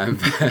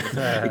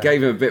 It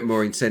gave them a bit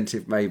more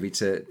incentive maybe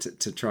to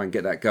try and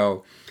get that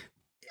goal.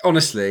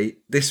 Honestly,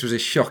 this was a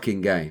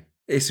shocking game.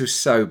 This was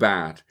so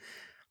bad.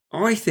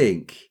 I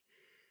think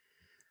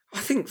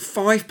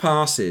 5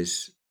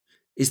 passes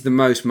is the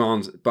most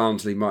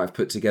Barnsley might have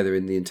put together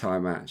in the entire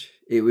match.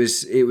 It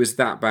was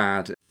that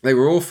bad. They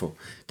were awful.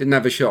 Didn't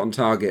have a shot on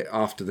target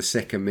after the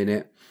second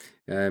minute.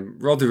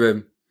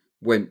 Rotherham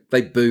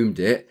they boomed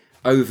it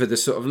over the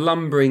sort of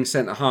lumbering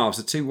centre halves,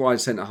 the 2 wide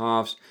centre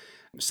halves.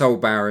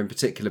 Solbauer in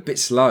particular, a bit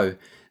slow.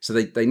 So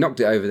they knocked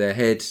it over their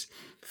heads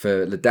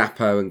for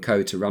Ladapo and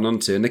co to run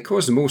onto, and they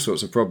caused them all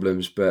sorts of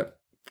problems, but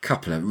a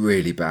couple of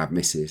really bad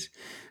misses.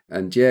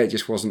 And it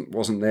just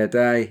wasn't their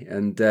day.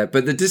 And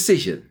but the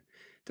decision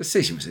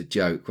was a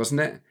joke,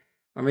 wasn't it?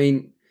 I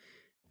mean,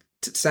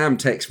 Sam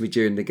texted me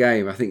during the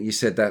game. I think you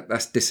said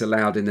that's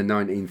disallowed in the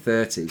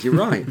 1930s. You're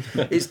right.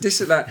 It's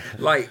disallowed,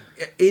 like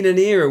in an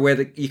era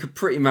where you could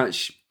pretty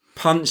much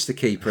punch the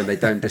keeper and they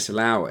don't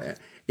disallow it.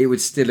 It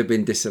would still have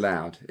been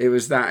disallowed. It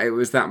was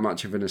that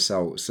much of an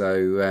assault.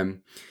 So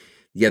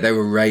they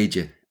were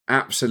raging,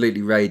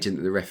 absolutely raging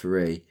at the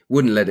referee.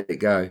 Wouldn't let it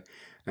go.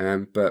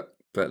 But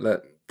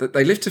look,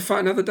 they live to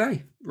fight another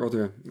day,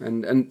 Rotherham.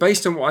 And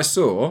based on what I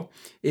saw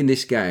in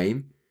this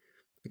game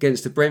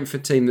against the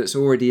Brentford team that's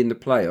already in the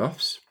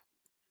playoffs,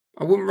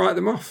 I wouldn't write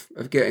them off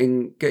of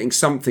getting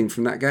something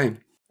from that game.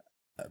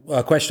 Well,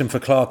 a question for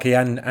Clarky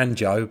and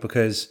Joe,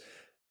 because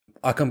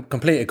I can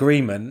complete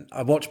agreement.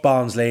 I watched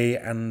Barnsley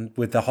and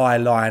with the high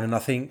line, and I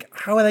think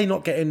how are they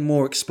not getting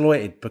more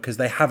exploited? Because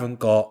they haven't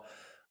got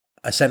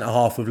a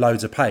centre-half with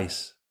loads of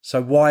pace.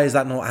 So why is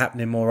that not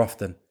happening more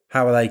often?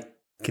 How are they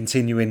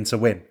continuing to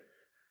win?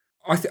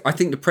 I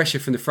think the pressure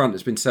from the front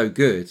has been so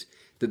good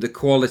that the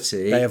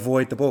quality... They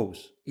avoid the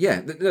balls.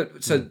 Yeah,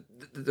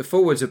 the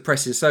forwards are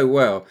pressing so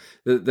well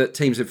that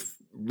teams are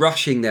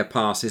rushing their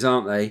passes,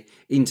 aren't they,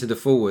 into the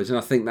forwards, and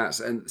I think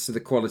so the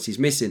quality's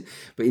missing.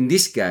 But in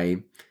this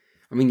game,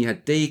 I mean, you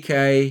had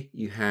DK,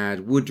 you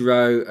had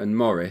Woodrow and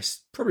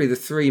Morris, probably the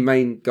three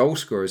main goal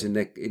scorers in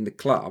the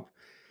club.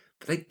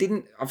 But they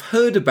didn't. I've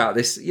heard about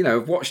this.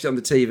 I've watched it on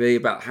the TV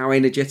about how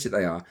energetic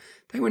they are.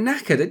 They were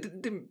knackered. They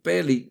didn't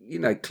barely,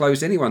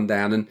 close anyone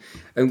down,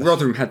 and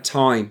Rotherham had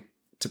time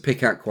to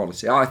pick out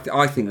quality.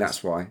 I think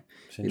that's why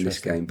in this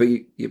game. But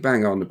you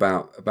bang on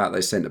about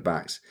those centre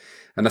backs,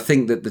 and I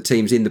think that the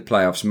teams in the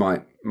playoffs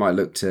might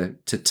look to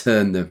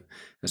turn them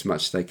as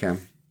much as they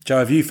can. Joe,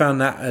 have you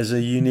found that as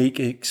a unique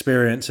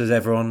experience, as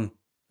everyone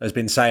has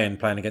been saying,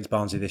 playing against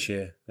Barnsley this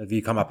year? Have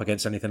you come up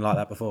against anything like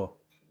that before?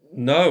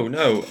 No.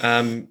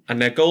 And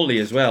their goalie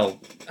as well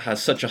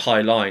has such a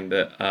high line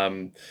that,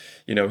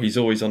 he's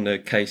always on the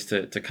case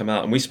to come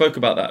out. And we spoke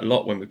about that a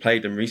lot when we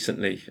played them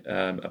recently,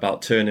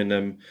 about turning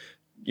them,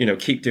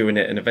 keep doing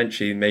it. And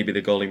eventually maybe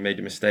the goalie made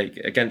a mistake.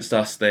 Against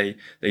us, they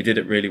did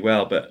it really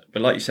well. But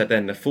like you said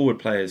then, the forward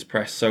players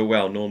press so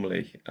well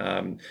normally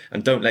and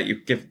don't let you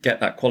get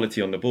that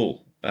quality on the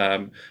ball.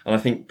 And I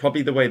think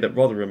probably the way that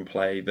Rotherham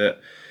play, that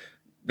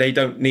they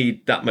don't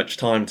need that much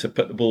time to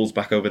put the balls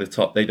back over the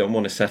top. They don't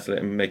want to settle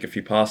it and make a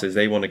few passes.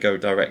 They want to go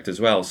direct as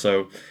well.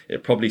 So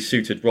it probably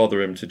suited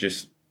Rotherham to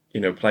just,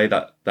 play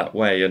that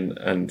way.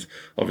 And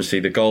obviously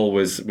the goal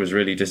was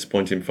really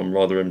disappointing from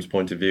Rotherham's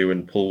point of view.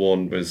 And Paul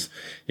Warne was,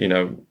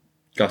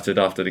 gutted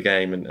after the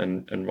game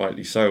and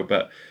rightly so.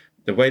 But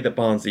the way that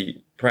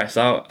Barnsley press,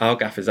 our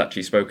gaff has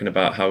actually spoken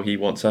about how he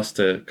wants us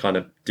to kind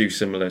of do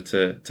similar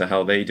to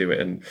how they do it.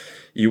 And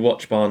you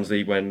watch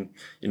Barnsley when,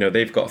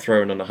 they've got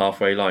thrown on the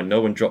halfway line, no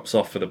one drops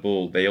off for the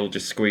ball. They all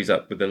just squeeze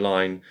up with the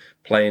line,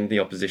 playing the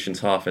opposition's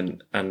half.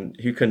 And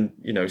who can,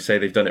 say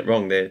they've done it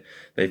wrong?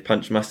 They've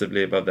punched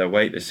massively above their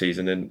weight this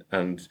season.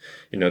 And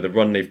the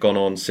run they've gone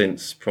on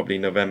since probably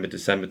November,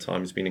 December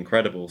time has been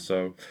incredible.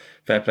 So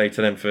fair play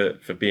to them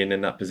for being in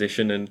that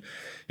position. And,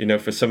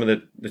 for some of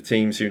the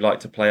teams who like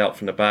to play out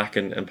from the back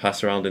and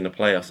pass around in the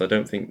playoffs, I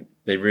don't think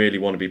they really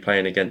want to be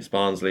playing against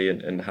Barnsley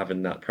and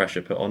having that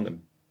pressure put on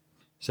them.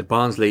 So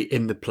Barnsley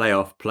in the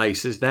playoff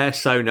places. They're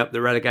sewn up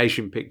the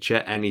relegation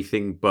picture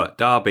anything but.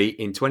 Derby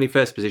in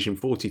 21st position,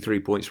 43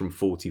 points from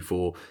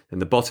 44.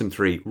 And the bottom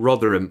three,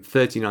 Rotherham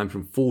 39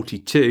 from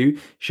 42,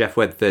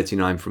 Sheffield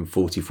 39 from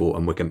 44,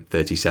 and Wycombe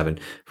 37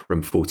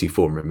 from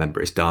 44. And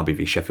remember, it's Derby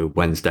v Sheffield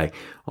Wednesday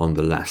on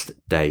the last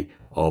day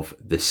of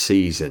the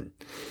season.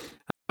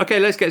 Okay,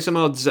 let's get some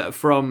odds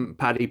from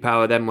Paddy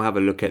Power. Then we'll have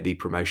a look at the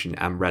promotion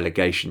and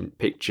relegation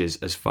pictures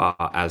as far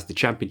as the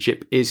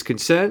Championship is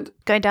concerned.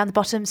 Going down the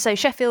bottom, so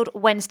Sheffield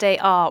Wednesday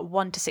are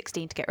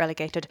 1-16 to get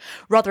relegated.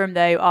 Rotherham,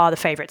 though, are the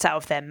favourites out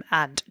of them,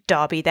 and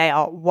Derby, they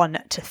are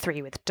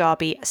 1-3, with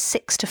Derby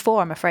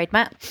 6-4, I'm afraid,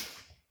 Matt.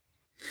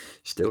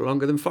 Still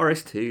longer than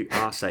Forest, who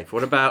are safe.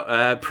 What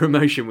about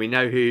promotion? We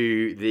know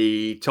who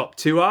the top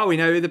two are. We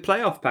know who the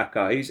playoff pack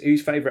are.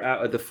 Who's favourite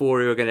out of the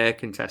four who are going to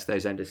contest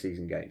those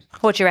end-of-season games?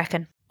 What do you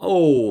reckon?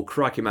 Oh,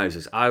 crikey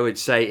Moses. I would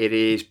say it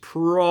is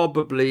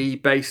probably,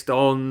 based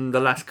on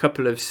the last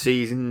couple of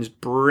seasons,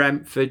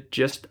 Brentford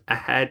just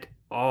ahead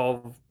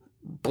of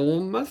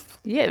Bournemouth.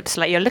 Yeah, it's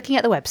like you're looking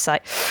at the website.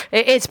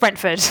 It's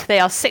Brentford. They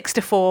are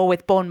 6-4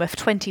 with Bournemouth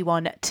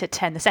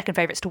 21-10. The second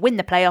favourites to win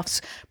the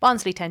playoffs.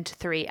 Barnsley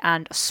 10-3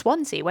 and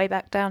Swansea way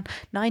back down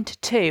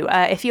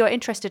 9-2. If you're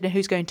interested in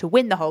who's going to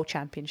win the whole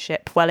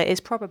championship, well, it is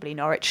probably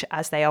Norwich,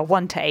 as they are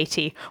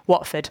 1-80.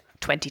 Watford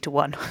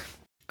 20-1.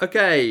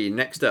 Okay,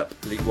 next up,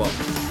 League One.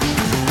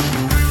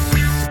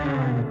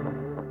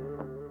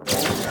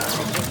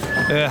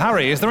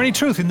 Harry, is there any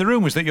truth in the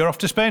rumours that you're off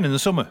to Spain in the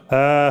summer?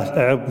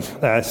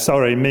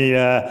 Sorry, me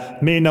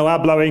no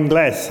hablo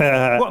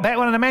inglés. What about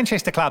one of the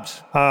Manchester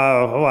clubs?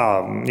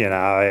 Well,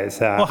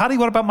 it's... Well, Harry,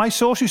 what about my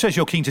source who says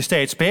you're keen to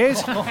stay at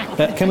Spurs?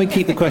 Can we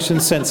keep the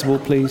questions sensible,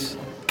 please?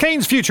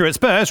 Kane's future at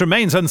Spurs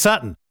remains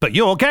uncertain, but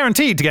you're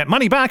guaranteed to get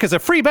money back as a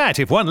free bet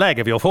if one leg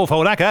of your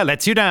 4-4 ACCA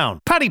lets you down.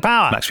 Paddy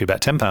Power. Max free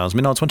bet £10,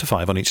 min odds 1 to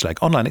 5 on each leg.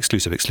 Online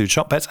exclusive, exclude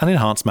shop bets and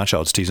enhanced match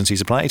odds. T's and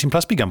C's apply. 18+.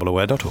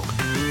 BeGambleAware.org.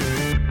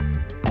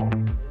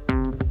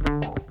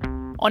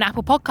 On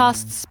Apple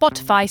Podcasts,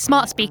 Spotify,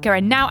 Smart Speaker,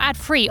 and now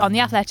ad-free on The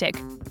Athletic.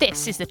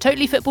 This is the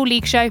Totally Football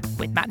League Show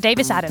with Matt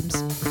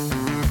Davis-Adams.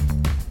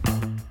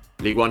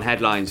 League One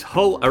headlines.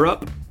 Hull are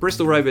up,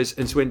 Bristol Rovers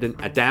and Swindon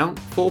are down.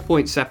 4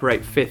 points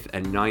separate 5th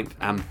and 9th,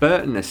 and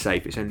Burton are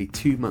safe. It's only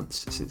 2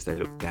 months since they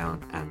looked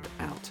down and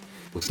out.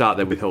 We'll start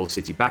there with Hull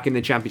City. Back in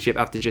the Championship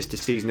after just a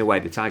season away,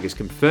 the Tigers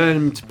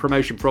confirmed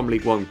promotion from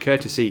League One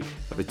courtesy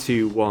of a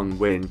 2-1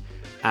 win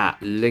at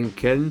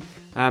Lincoln.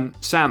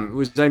 Sam, it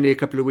was only a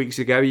couple of weeks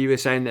ago you were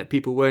saying that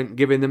people weren't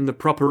giving them the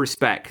proper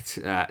respect.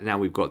 Now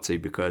we've got to,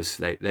 because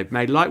they've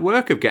made light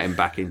work of getting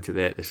back into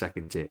the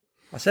second tier.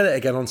 I said it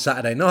again on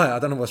Saturday night. I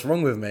don't know what's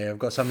wrong with me. I've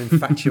got some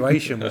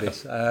infatuation with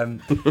this.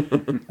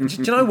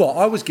 Do you know what?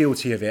 I was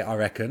guilty of it, I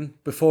reckon,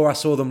 before I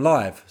saw them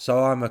live.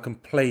 So I'm a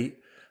complete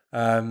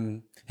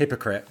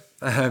hypocrite.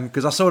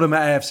 Because I saw them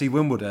at AFC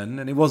Wimbledon,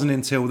 and it wasn't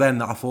until then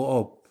that I thought,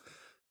 oh,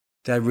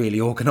 they're really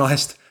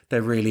organised.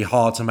 They're really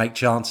hard to make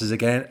chances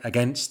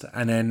against.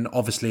 And then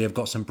obviously have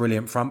got some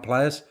brilliant front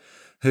players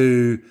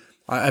who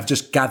have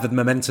just gathered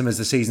momentum as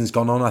the season's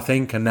gone on, I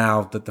think. And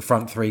now that the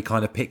front three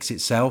kind of picks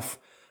itself.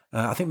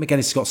 I think McGuinness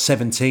has got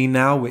 17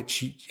 now,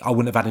 which I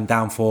wouldn't have had him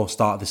down for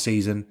start of the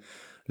season.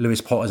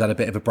 Lewis Potter's had a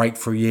bit of a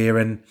breakthrough year,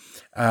 and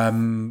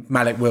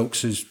Malik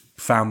Wilks has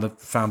found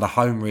a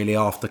home really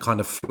after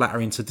kind of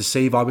flattering to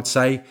deceive, I would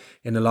say,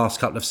 in the last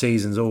couple of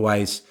seasons.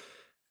 Always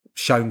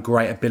shown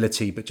great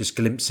ability, but just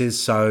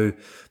glimpses. So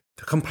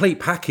the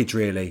complete package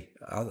really.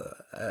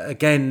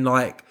 Again,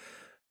 like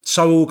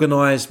so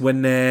organised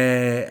when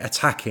they're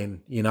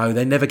attacking. You know,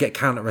 they never get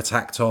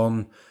counter-attacked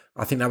on.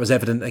 I think that was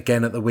evident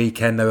again at the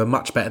weekend. They were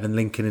much better than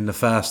Lincoln in the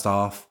first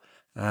half.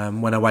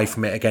 Went away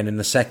from it again in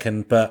the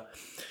second. But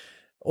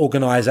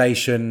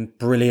organisation,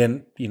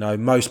 brilliant. You know,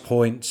 most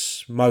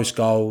points, most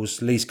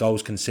goals, least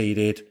goals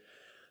conceded.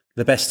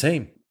 The best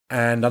team.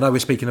 And I know we're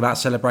speaking about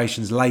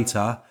celebrations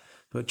later,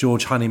 but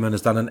George Honeyman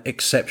has done an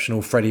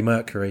exceptional Freddie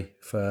Mercury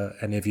for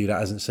any of you that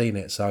hasn't seen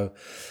it. So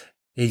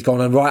he's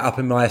gone right up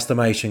in my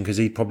estimation because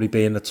he'd probably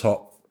be in the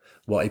top.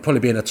 He'd probably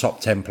be in the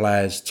top 10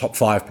 players, top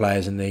 5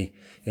 players in the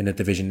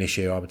division this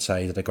year, I would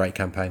say. He did a great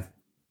campaign.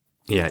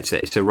 Yeah,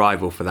 it's a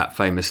rival for that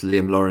famous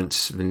Liam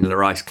Lawrence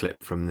Vanilla Ice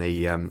clip from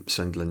the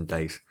Sunderland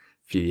days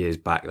a few years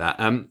back. That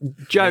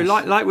Joe,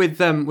 yes. like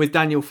with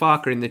Daniel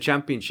Farke in the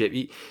Championship,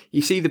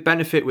 you see the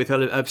benefit with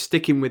Hull of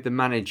sticking with the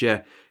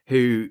manager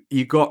who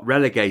you got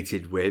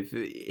relegated with.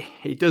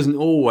 It doesn't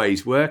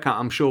always work.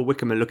 I'm sure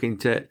Wycombe are looking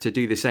to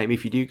do the same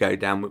if you do go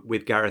down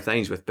with Gareth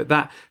Ainsworth. But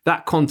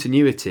that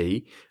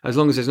continuity, as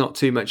long as there's not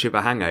too much of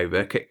a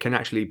hangover, can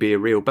actually be a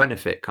real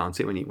benefit, can't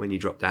it, when you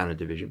drop down a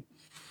division?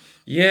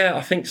 Yeah,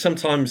 I think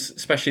sometimes,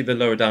 especially the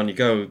lower down you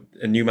go,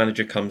 a new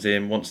manager comes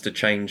in, wants to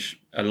change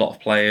a lot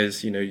of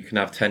players. You know, you can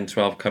have 10,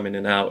 12 come in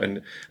and out,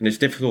 and it's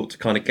difficult to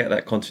kind of get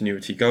that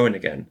continuity going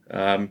again.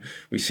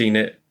 We've seen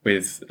it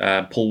with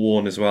Paul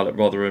Warne as well at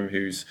Rotherham,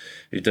 who's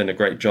done a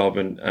great job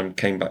and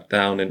came back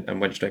down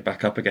and went straight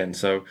back up again.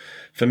 So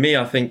for me,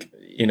 I think,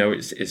 you know,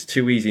 it's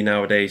too easy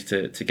nowadays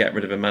to get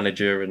rid of a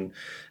manager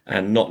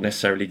and not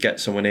necessarily get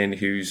someone in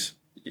who's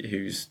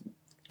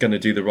going to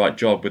do the right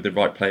job with the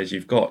right players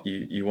you've got.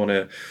 You want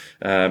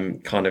to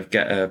kind of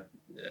get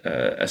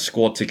a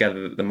squad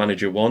together that the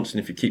manager wants, and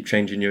if you keep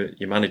changing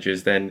your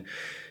managers, then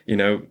you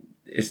know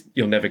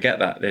you'll never get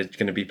that. There's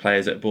going to be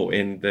players that are brought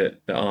in that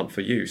aren't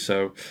for you.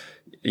 So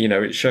you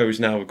know, it shows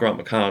now with Grant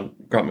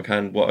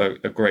McCann what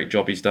a great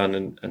job he's done,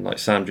 and like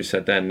Sam just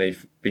said then,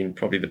 they've been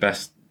probably the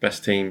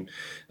best team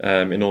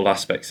in all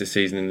aspects this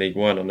season in League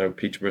One. I know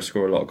Peterborough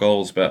score a lot of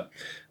goals, but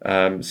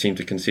seem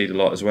to concede a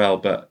lot as well.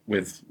 But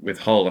with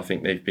Hull, I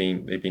think they've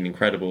been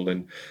incredible,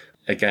 and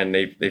again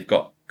they've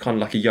got kind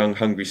of like a young,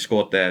 hungry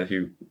squad there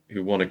who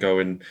want to go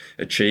and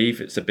achieve.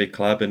 It's a big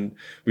club, and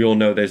we all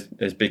know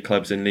there's big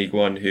clubs in League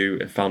One who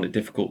have found it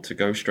difficult to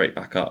go straight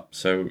back up.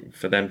 So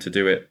for them to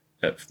do it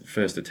at the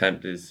first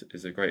attempt is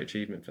a great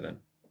achievement for them.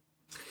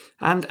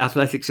 And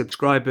Athletic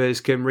subscribers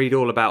can read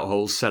all about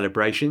Hull's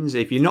celebrations.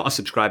 If you're not a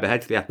subscriber,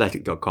 head to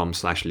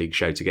theathletic.com/league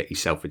show to get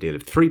yourself a deal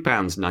of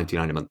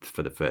 £3.99 a month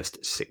for the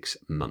first 6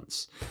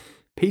 months.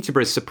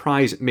 Peterborough's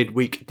surprise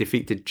midweek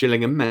defeat to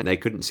Gillingham meant they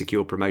couldn't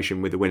secure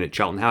promotion with a win at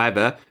Charlton.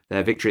 However,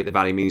 their victory at the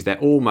Valley means they're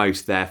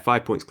almost there,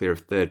 5 points clear of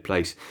third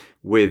place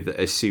with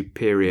a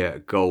superior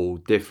goal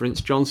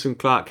difference. Johnson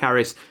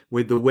Clark-Harris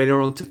with the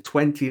winner on to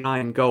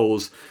 29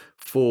 goals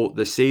for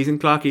the season.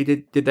 Clarky,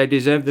 did they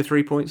deserve the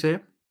 3 points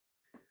here?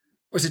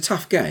 It was a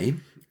tough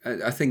game.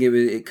 I think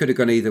it could have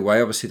gone either way.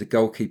 Obviously, the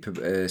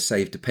goalkeeper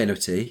saved a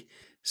penalty.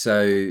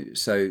 So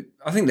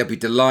I think they'll be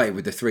delighted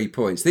with the 3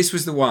 points. This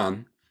was the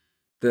one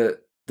that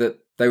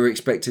they were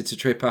expected to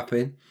trip up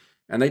in,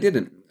 and they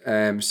didn't.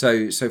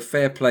 So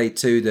fair play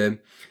to them.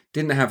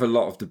 Didn't have a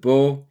lot of the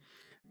ball,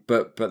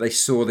 but they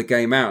saw the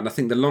game out. And I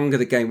think the longer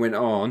the game went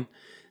on,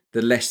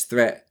 the less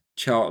threat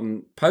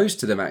Charlton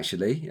posed to them,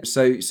 actually.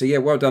 So yeah,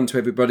 well done to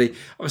everybody.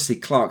 Obviously,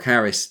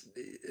 Clark-Harris,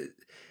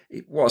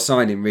 what a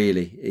signing,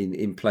 really,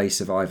 in place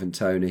of Ivan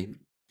Toney.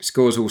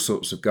 Scores all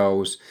sorts of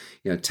goals,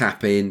 you know,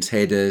 tap-ins,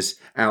 headers,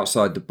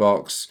 outside the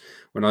box.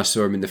 When I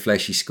saw him in the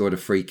flesh, he scored a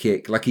free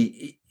kick. Like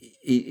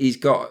he's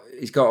got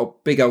a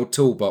big old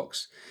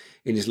toolbox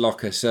in his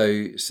locker. So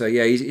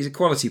yeah, he's a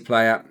quality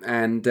player,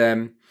 and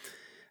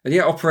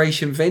yeah,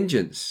 Operation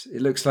Vengeance.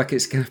 It looks like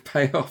it's going to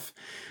pay off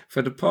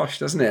for the Posh,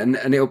 doesn't it?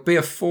 And it'll be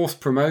a 4th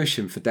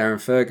promotion for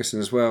Darren Ferguson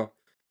as well.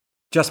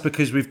 Just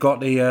because we've got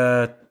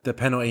the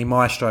penalty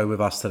maestro with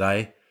us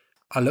today,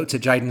 I looked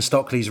at Jayden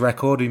Stockley's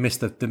record. He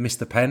missed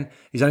the pen.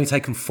 He's only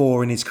taken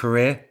 4 in his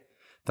career.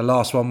 The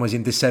last one was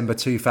in December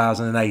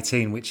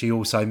 2018, which he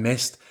also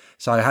missed.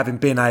 So having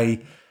been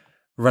a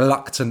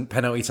reluctant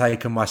penalty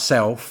taker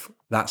myself,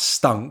 that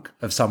stunk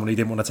of someone who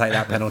didn't want to take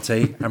that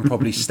penalty and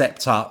probably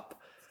stepped up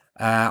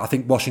I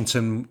think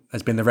Washington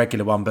has been the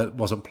regular one, but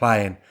wasn't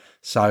playing.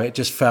 So it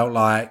just felt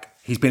like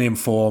he's been in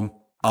form.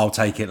 I'll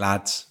take it,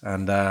 lads.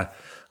 And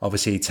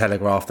obviously he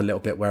telegraphed a little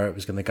bit where it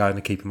was going to go, and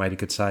the keeper made a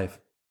good save.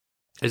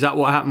 Is that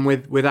what happened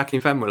with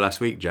Akinfenwa last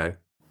week, Joe?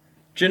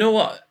 Do you know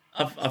what?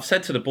 I've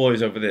said to the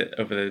boys over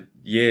the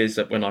years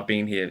that when I've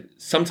been here,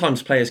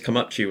 sometimes players come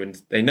up to you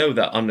and they know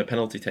that I'm the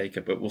penalty taker,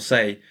 but will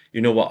say,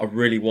 you know what, I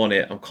really want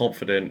it, I'm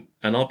confident,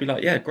 and I'll be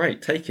like, yeah,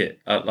 great, take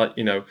it.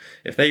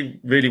 If they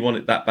really want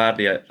it that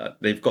badly,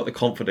 they've got the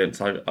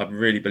confidence. I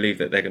really believe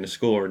that they're going to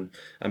score,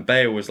 and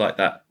Bale was like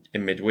that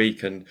in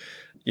midweek, and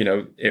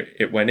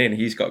it went in.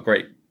 He's got a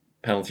great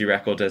penalty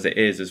record as it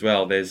is as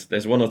well.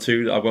 There's one or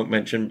two that I won't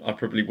mention, I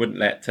probably wouldn't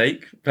let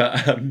take, but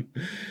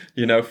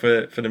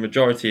for the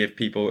majority of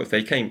people, if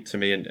they came to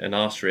me and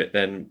asked for it,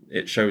 then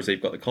it shows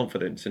they've got the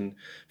confidence. And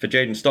for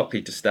Jayden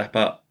Stockley to step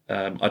up,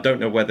 I don't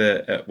know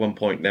whether at one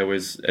point there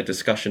was a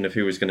discussion of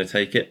who was going to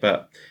take it,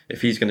 but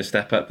if he's going to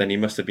step up, then he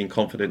must have been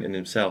confident in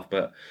himself.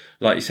 But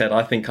like you said,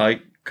 I think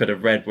I could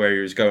have read where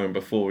he was going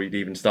before he'd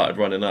even started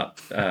running up,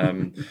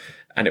 and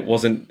it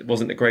wasn't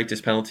the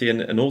greatest penalty.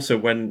 And also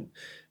when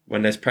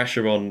there's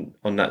pressure on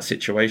that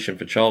situation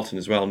for Charlton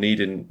as well,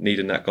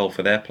 needing that goal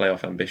for their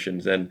playoff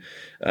ambitions, then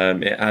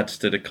it adds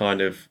to the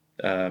kind of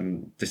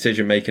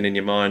decision making in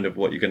your mind of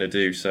what you're going to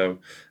do. So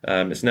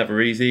it's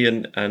never easy,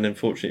 and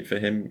unfortunately for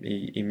him,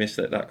 he missed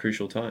it at that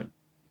crucial time.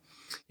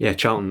 Yeah,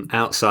 Charlton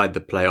outside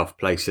the playoff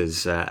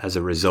places as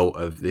a result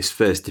of this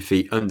first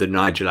defeat under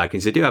Nigel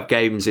Adkins. They do have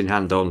games in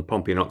hand on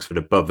Pompey and Oxford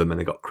above them, and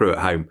they got Crewe at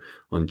home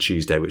on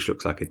Tuesday, which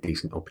looks like a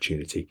decent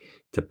opportunity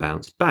to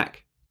bounce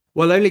back.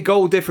 Well, only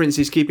goal difference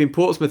is keeping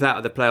Portsmouth out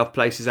of the playoff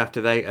places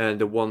after they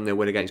earned a 1-0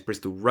 win against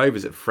Bristol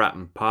Rovers at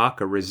Fratton Park,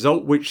 a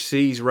result which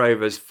sees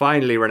Rovers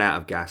finally run out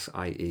of gas,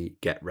 i.e.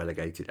 get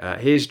relegated.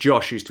 Here's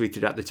Josh, who's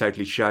tweeted at The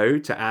Totally Show,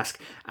 to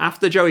ask,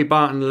 after Joey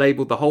Barton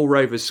labelled the whole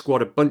Rovers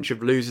squad a bunch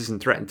of losers and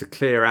threatened to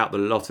clear out the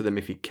lot of them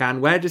if he can,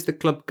 where does the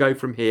club go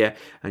from here,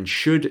 and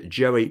should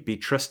Joey be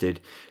trusted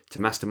to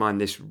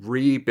mastermind this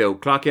rebuild?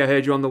 Clarky, I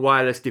heard you on the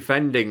wireless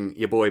defending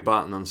your boy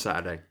Barton on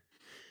Saturday.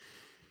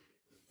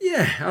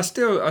 Yeah, I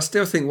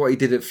still think what he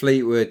did at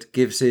Fleetwood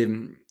gives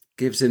him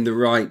the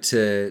right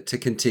to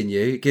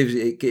continue.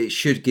 It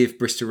should give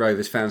Bristol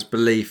Rovers fans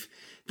belief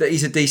that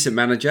he's a decent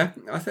manager.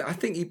 I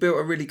think he built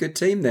a really good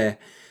team there,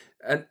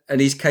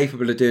 and he's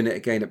capable of doing it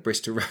again at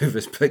Bristol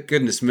Rovers. But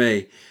goodness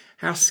me,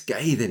 how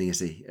scathing is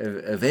he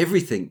of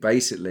everything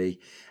basically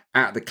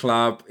at the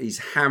club? He's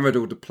hammered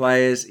all the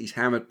players. He's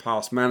hammered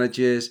past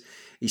managers.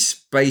 He's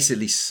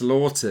basically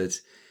slaughtered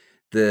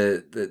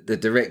the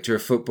director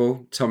of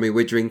football, Tommy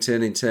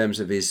Widrington, in terms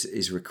of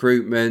his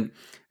recruitment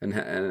and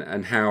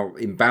how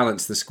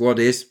imbalanced the squad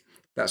is.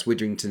 That's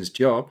Widrington's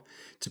job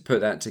to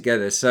put that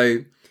together.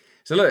 So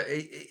look,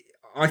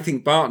 I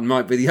think Barton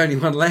might be the only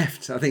one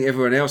left. I think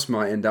everyone else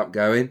might end up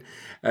going,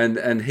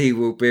 and he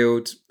will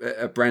build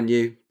a brand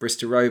new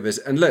Bristol Rovers.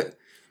 And look,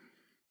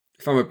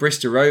 if I'm a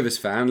Bristol Rovers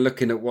fan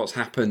looking at what's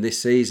happened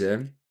this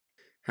season,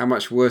 how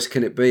much worse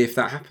can it be if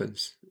that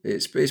happens?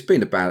 It's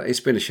been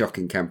a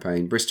shocking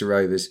campaign. Bristol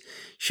Rovers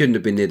shouldn't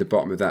have been near the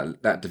bottom of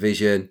that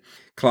division.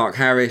 Clark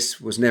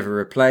Harris was never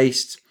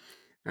replaced,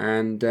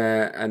 and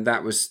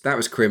that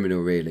was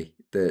criminal really.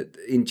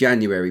 In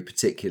January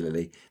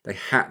particularly, they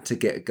had to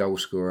get a goal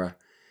scorer,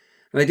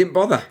 and they didn't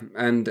bother,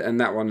 and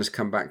that one has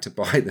come back to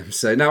bite them.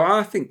 So no,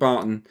 I think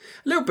Barton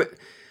a little bit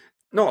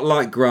not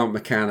like Grant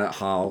McCann at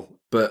Hull,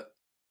 but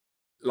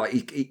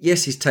like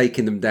yes, he's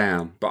taking them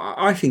down, but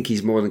I think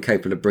he's more than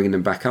capable of bringing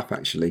them back up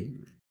actually.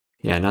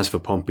 Yeah, and as for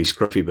Pompey,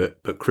 scruffy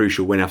but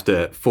crucial win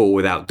after 4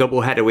 without,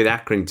 doubleheader with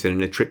Accrington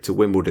and a trip to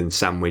Wimbledon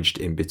sandwiched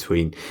in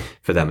between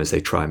for them as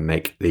they try and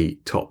make the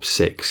top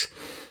 6.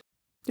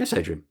 Yes,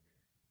 Adrian.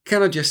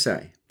 Can I just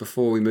say,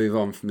 before we move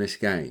on from this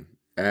game,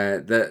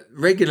 that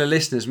regular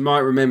listeners might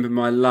remember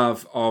my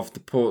love of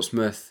the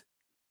Portsmouth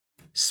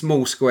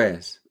small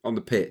squares on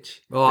the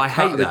pitch. Oh, I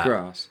hate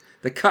that.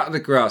 The cut of the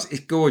grass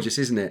is gorgeous,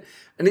 isn't it?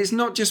 And it's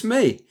not just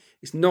me.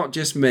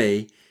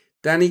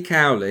 Danny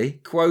Cowley,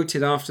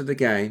 quoted after the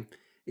game,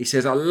 he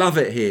says, I love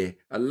it here.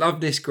 I love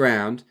this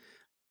ground.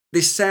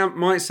 This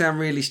might sound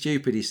really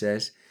stupid, he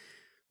says,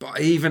 but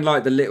I even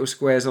like the little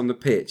squares on the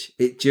pitch.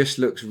 It just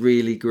looks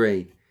really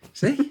green.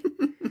 See?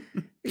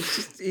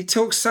 He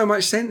talks so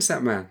much sense,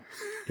 that man.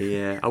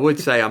 Yeah, I would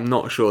say I'm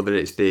not sure that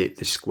it's the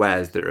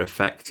squares that are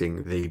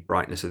affecting the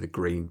brightness of the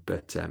green,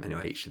 but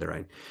anyway, each to their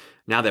own.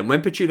 Now then,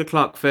 when Petula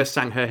Clark first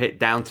sang her hit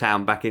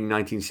Downtown back in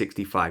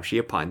 1965, she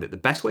opined that the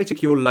best way to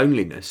cure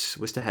loneliness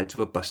was to head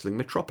to a bustling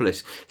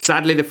metropolis.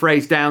 Sadly, the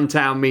phrase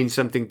downtown means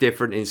something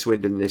different in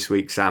Swindon this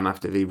week, Sam,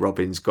 after the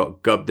Robins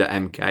got gubbed at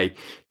MK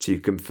to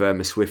confirm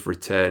a swift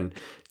return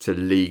to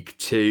League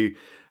Two.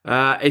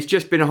 It's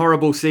just been a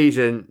horrible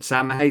season,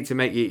 Sam. I hate to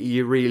make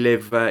you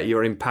relive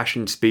your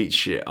impassioned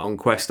speech on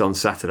Quest on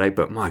Saturday,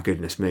 but my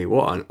goodness me,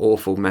 what an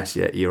awful mess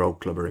your old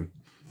club are in.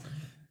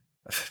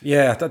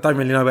 Yeah, I don't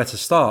really know where to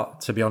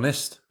start, to be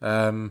honest.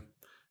 The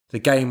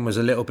game was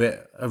a little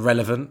bit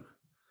irrelevant.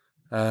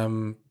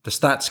 The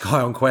stats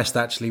guy on Quest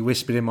actually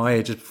whispered in my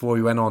ear just before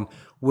we went on,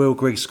 Will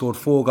Griggs scored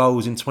 4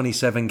 goals in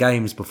 27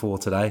 games before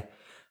today,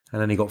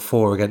 and then he got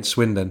 4 against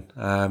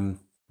Swindon,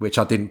 which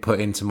I didn't put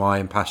into my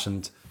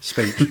impassioned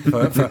speech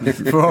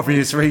for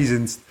obvious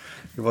reasons.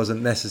 It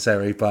wasn't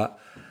necessary, but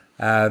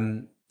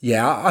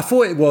I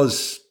thought it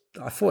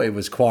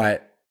was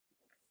quite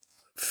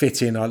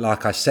fitting.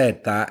 Like I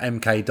said, that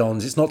MK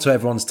Dons, it's not to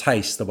everyone's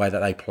taste the way that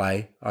they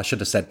play. I should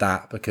have said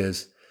that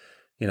because,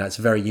 it's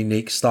a very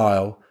unique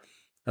style.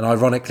 And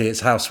ironically, it's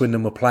how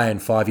Swindon were playing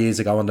 5 years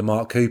ago under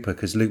Mark Cooper,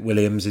 because Luke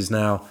Williams is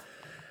now,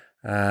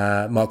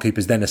 Mark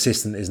Cooper's then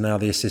assistant, is now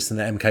the assistant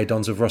at MK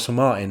Dons of Russell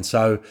Martin.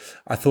 So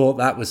I thought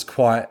that was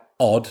quite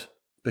odd,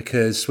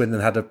 because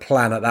Swindon had a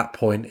plan at that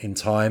point in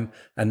time,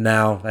 and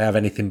now they have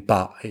anything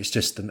but. It's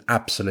just an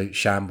absolute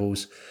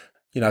shambles.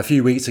 A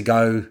few weeks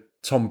ago,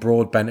 Tom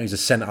Broadbent, who's a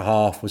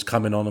centre-half, was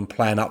coming on and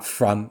playing up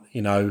front,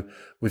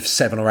 with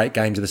 7 or 8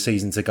 games of the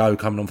season to go,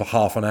 coming on for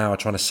half an hour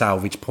trying to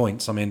salvage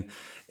points. I mean,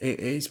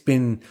 it's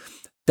been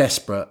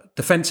desperate.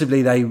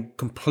 Defensively, they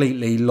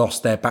completely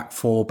lost their back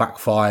 4, back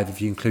 5,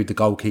 if you include the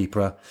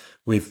goalkeeper,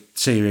 with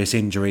serious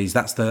injuries.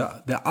 That's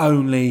the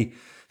only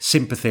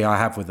sympathy I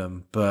have with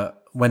them.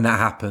 But when that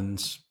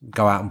happens,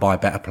 go out and buy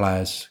better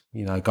players,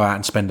 go out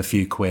and spend a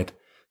few quid.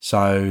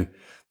 So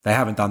they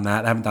haven't done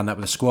that. They haven't done that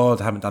with the squad.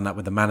 They haven't done that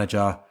with the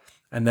manager.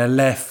 And they're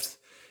left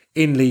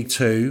in League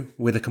 2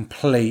 with a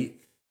complete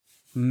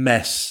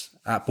mess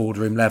at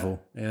boardroom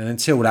level. And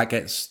until that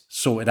gets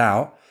sorted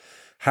out,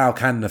 how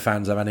can the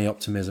fans have any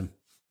optimism?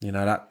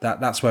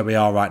 That's where we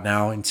are right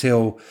now.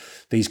 Until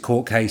these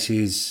court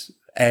cases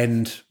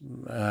end,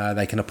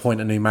 they can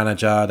appoint a new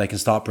manager, they can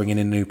start bringing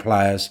in new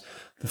players.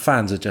 The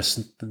fans are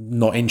just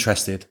not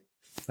interested.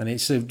 And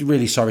it's a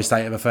really sorry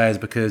state of affairs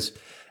because,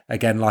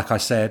 again, like I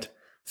said,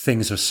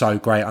 things were so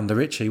great under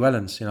Richie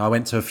Wellens. I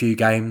went to a few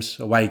games,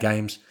 away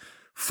games,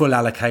 full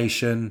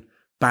allocation,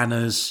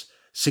 banners,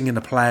 singing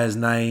the players'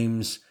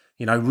 names,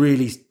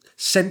 really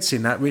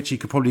sensing that Richie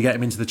could probably get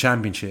him into the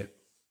Championship.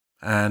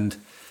 And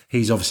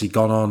he's obviously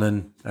gone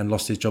on and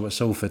lost his job at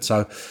Salford.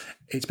 So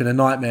it's been a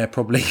nightmare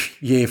probably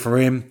year for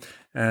him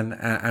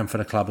and for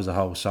the club as a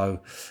whole. So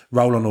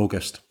roll on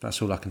August.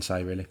 That's all I can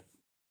say, really.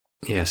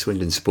 Yeah,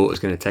 Swindon supporters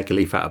going to take a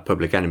leaf out of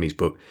Public Enemy's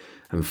book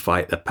and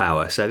fight the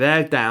power. So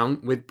they're down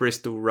with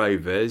Bristol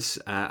Rovers.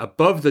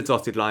 Above the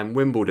dotted line,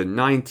 Wimbledon,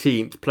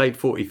 19th, played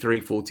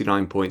 43,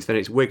 49 points. Then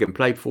it's Wigan,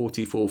 played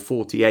 44,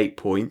 48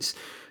 points.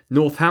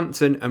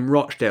 Northampton and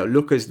Rochdale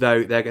look as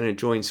though they're going to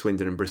join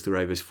Swindon and Bristol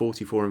Rovers,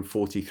 44 and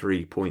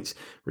 43 points,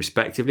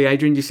 respectively.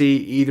 Adrian, do you see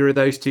either of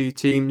those two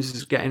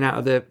teams getting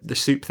out of the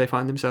soup they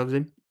find themselves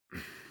in?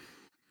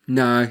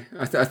 No,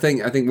 I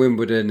think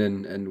Wimbledon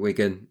and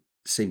Wigan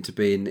seem to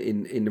be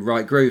in the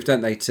right groove,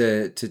 don't they,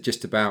 to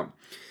just about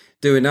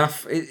do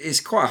enough. It's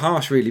quite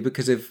harsh, really,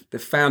 because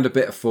they've found a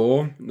bit of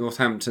form,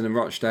 Northampton and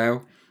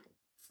Rochdale.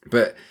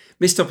 But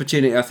missed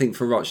opportunity, I think,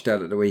 for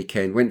Rochdale at the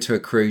weekend. Went to a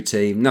Crewe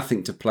team,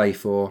 nothing to play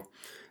for,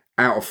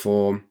 out of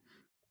form.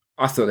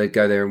 I thought they'd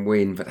go there and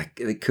win, but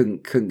they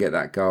couldn't get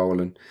that goal,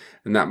 and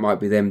that might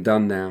be them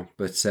done now.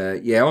 But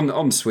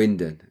on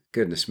Swindon,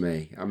 goodness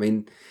me. I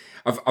mean,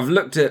 I've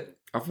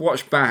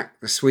watched back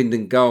the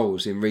Swindon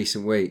goals in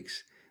recent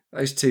weeks.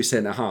 Those two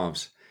centre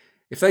halves.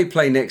 If they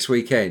play next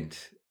weekend,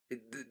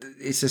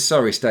 it's a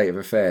sorry state of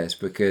affairs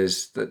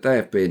because they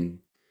have been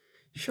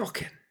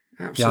shocking.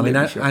 Absolutely.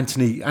 Yeah, I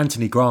mean,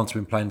 Anthony Grant's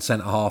been playing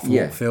centre half for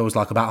what feels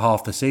like about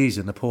half the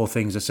season. The poor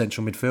thing's a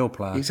central midfield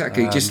player.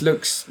 Exactly, he just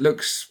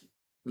looks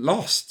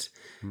lost,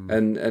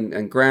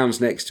 and Grounds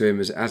next to him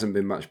hasn't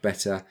been much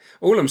better.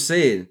 All I'm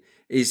seeing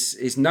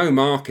is no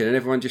marking and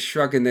everyone just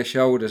shrugging their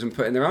shoulders and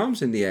putting their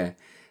arms in the air.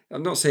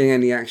 I'm not seeing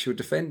any actual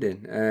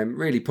defending.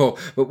 Really poor.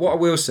 But what I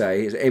will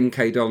say is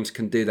MK Dons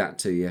can do that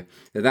to you.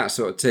 They're that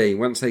sort of team.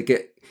 Once they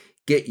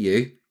get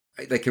you,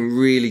 they can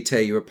really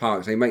tear you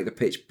apart. They make the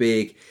pitch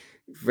big.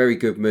 Very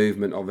good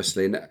movement,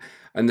 obviously.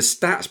 And the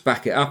stats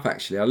back it up,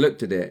 actually. I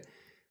looked at it.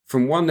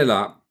 From 1-0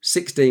 up,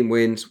 16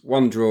 wins,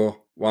 1 draw,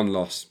 1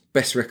 loss.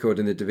 Best record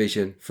in the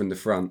division from the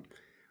front.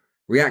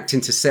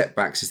 Reacting to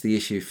setbacks is the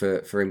issue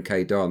for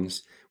MK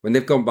Dons. When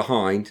they've gone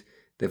behind,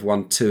 they've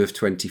won 2 of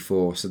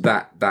 24. So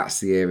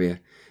that's the area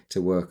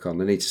to work on.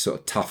 They need to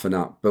sort of toughen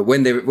up. But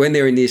when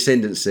they're in the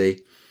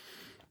ascendancy,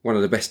 one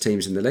of the best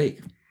teams in the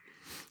league.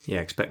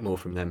 Yeah, expect more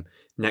from them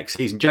next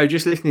season. Joe,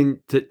 just listening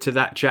to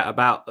that chat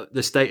about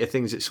the state of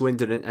things at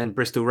Swindon and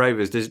Bristol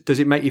Rovers, does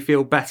it make you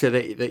feel better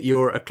that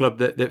you're a club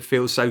that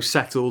feels so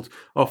settled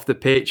off the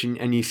pitch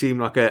and you seem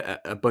like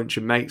a bunch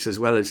of mates as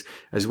well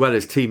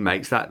as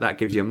teammates? That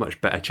gives you a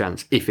much better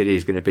chance if it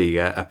is going to be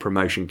a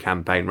promotion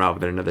campaign rather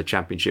than another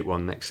championship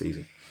one next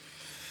season.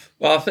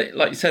 Well, I think,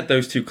 like you said,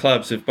 those two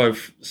clubs have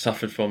both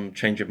suffered from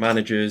change of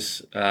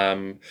managers.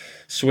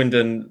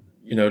 Swindon,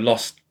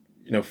 lost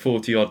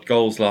 40 odd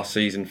goals last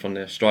season from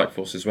their strike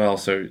force as well.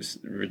 So it's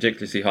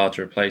ridiculously hard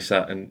to replace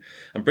that. And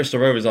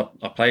Bristol Rovers, I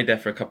played there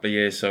for a couple of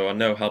years, so I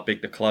know how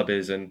big the club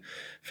is. And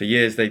for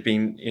years they've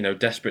been,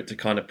 desperate to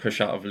kind of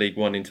push out of League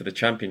One into the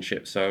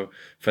Championship. So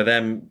for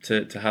them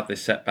to have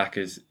this setback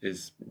is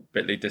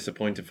bitterly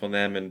disappointing for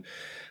them. And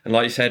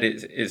like you said,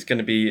 it's going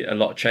to be a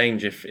lot of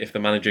change if the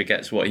manager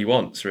gets what he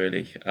wants,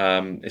 really.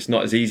 It's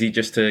not as easy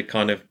just to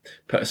kind of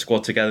put a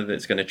squad together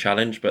that's going to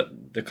challenge, but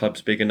the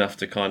club's big enough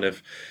to kind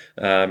of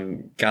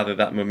gather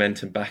that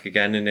momentum back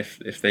again. And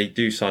if they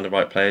do sign the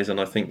right players, and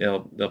I think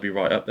they'll be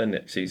right up there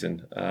next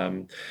season.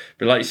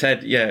 But like you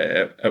said,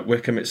 at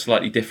Wycombe it's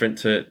slightly different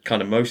to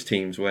kind of most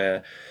teams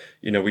where,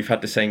 we've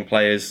had the same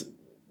players.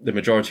 The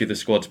majority of the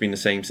squad's been the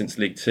same since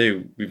League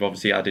Two. We've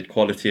obviously added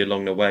quality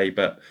along the way,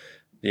 but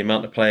the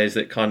amount of players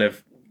that kind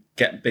of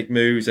get big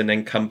moves and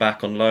then come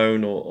back on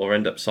loan or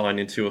end up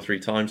signing 2 or 3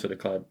 times for the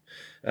club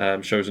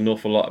shows an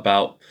awful lot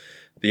about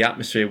the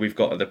atmosphere we've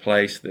got at the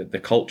place, the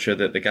culture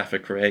that the gaffer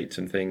creates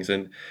and things.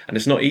 And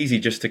it's not easy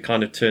just to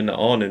kind of turn that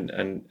on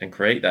and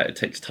create that. It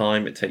takes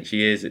time, it takes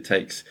years, it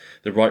takes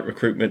the right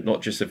recruitment,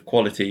 not just of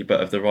quality,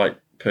 but of the right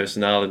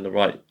personnel and the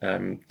right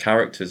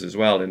characters as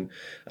well. And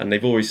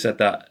they've always said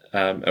that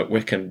at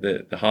Wycombe,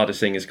 the hardest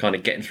thing is kind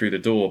of getting through the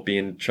door,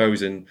 being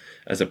chosen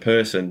as a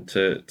person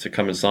to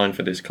come and sign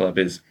for this club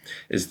is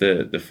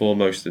the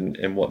foremost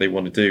in what they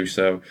want to do.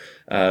 So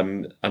I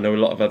know a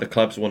lot of other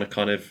clubs want to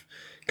kind of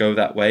go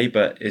that way,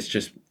 but it's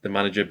just the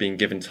manager being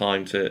given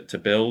time to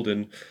build.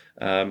 And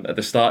at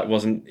the start, it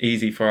wasn't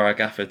easy for our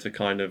gaffer to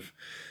kind of,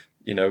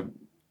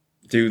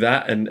 do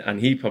that. And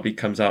he probably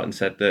comes out and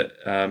said that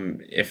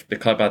if the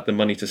club had the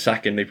money to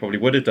sack him, they probably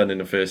would have done in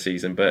the first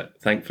season,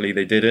 but thankfully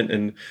they didn't.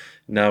 And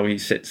now he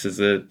sits as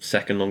the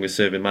second longest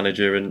serving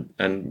manager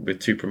and with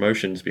 2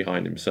 promotions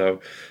behind him. So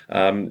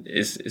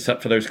it's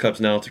up for those clubs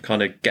now to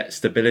kind of get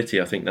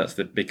stability. I think that's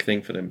the big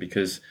thing for them,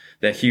 because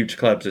they're huge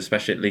clubs,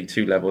 especially at League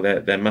Two level.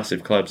 They're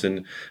massive clubs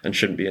and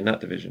shouldn't be in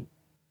that division.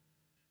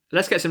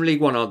 Let's get some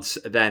League One odds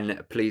then,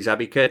 please,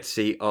 Abby,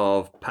 courtesy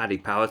of Paddy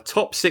Power.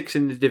 Top 6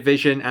 in the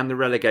division and the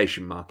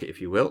relegation market, if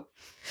you will.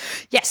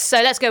 Yes, so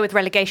let's go with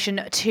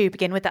relegation to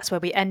begin with. That's where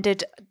we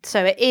ended.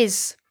 So it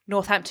is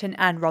Northampton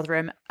and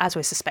Rotherham, as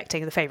we're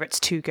suspecting, the favourites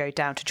to go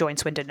down to join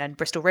Swindon and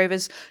Bristol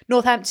Rovers.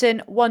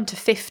 Northampton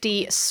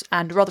 1-50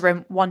 and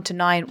Rotherham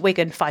 1-9,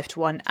 Wigan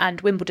 5-1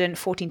 and Wimbledon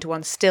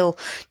 14-1, still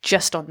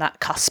just on that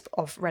cusp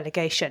of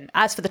relegation.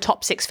 As for the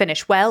top 6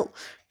 finish, well,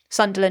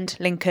 Sunderland,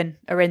 Lincoln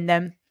are in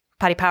them.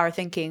 Paddy Power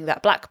thinking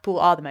that Blackpool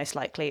are the most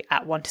likely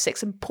at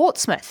 1-6, and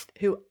Portsmouth,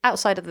 who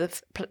outside of the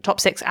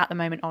top 6 at the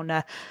moment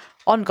on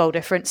goal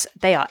difference,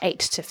 they are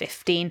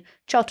 8-15,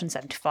 Charlton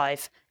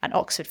 7-5, and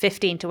Oxford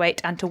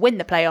 15-8. And to win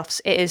the playoffs,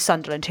 it is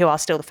Sunderland who are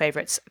still the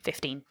favourites,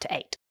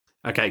 15-8.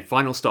 Okay,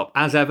 final stop,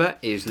 as ever,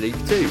 is League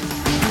Two.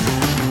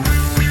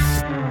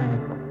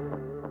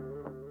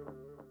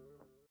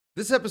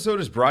 This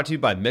episode is brought to you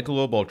by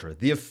Michelob Ultra,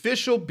 the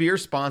official beer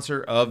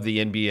sponsor of the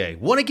NBA.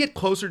 Want to get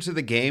closer to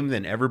the game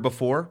than ever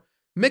before?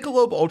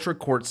 Michelob Ultra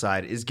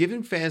Courtside is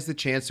giving fans the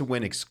chance to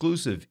win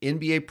exclusive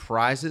NBA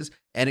prizes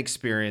and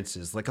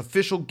experiences like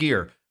official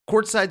gear,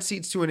 courtside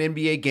seats to an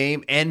NBA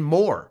game, and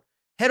more.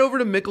 Head over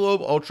to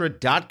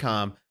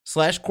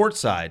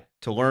MichelobUltra.com/courtside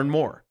to learn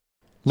more.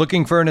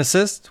 Looking for an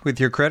assist with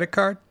your credit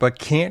card but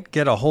can't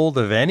get a hold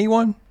of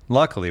anyone?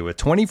 Luckily, with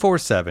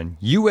 24/7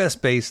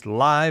 US-based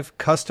live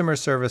customer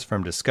service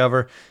from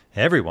Discover,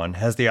 everyone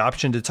has the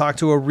option to talk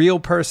to a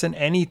real person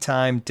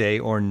anytime, day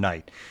or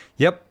night.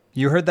 Yep,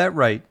 you heard that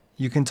right.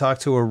 You can talk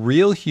to a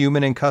real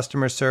human in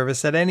customer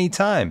service at any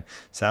time.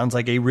 Sounds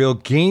like a real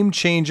game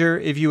changer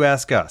if you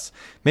ask us.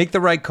 Make the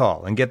right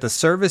call and get the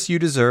service you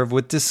deserve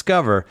with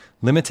Discover.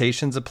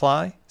 Limitations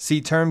apply.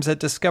 See terms at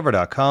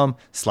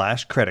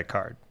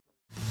discover.com/creditcard.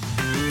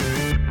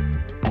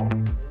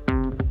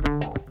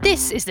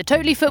 This is the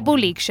Totally Football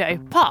League Show,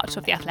 part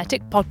of the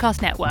Athletic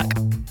Podcast Network.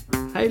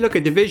 Hey, look,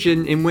 a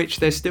division in which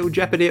there's still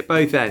jeopardy at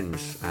both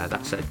ends.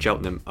 That said,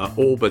 Cheltenham are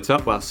all but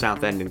up, while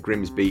Southend and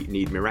Grimsby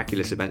need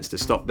miraculous events to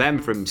stop them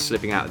from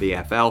slipping out of the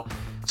EFL.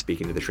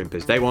 Speaking of the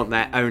Shrimpers, they want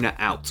their owner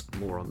out.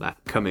 More on that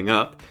coming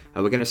up.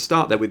 We're going to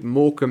start there with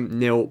Morecambe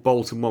 0,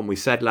 Bolton 1. We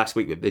said last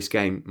week that this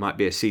game might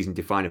be a season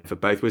definer for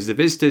both. It was the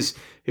visitors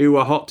who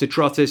were hot to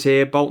trotters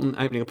here. Bolton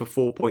opening up a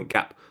 4-point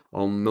gap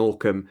on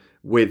Morecambe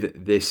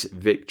with this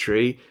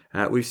victory.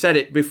 We've said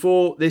it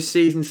before this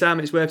season, Sam.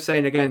 It's worth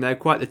saying again, though,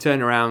 quite the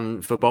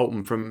turnaround for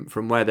Bolton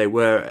from where they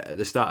were at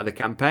the start of the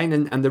campaign.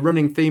 And the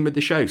running theme of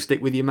the show,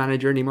 stick with your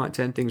manager and he might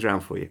turn things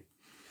around for you.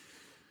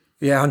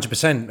 Yeah,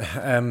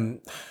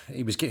 100%.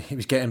 He was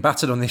getting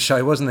battered on this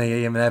show, wasn't he,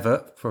 Ian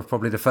Evatt, for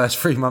probably the first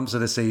 3 months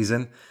of the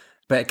season.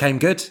 But it came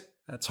good.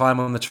 Time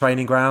on the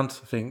training ground,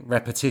 I think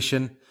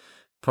repetition.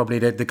 Probably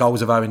the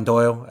goals of Owen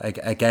Doyle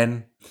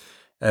again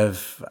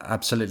have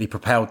absolutely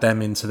propelled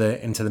them into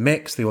the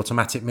mix, the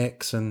automatic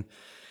mix, and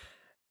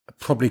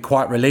probably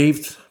quite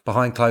relieved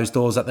behind closed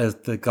doors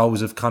that the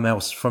goals have come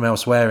from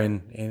elsewhere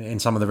in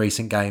some of the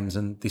recent games.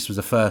 And this was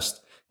the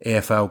first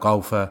EFL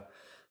goal for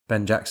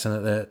Ben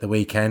Jackson at the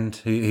weekend,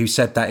 who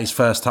said that his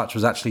first touch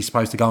was actually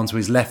supposed to go onto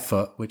his left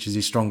foot, which is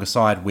his stronger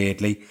side,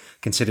 weirdly,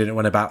 considering it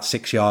went about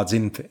 6 yards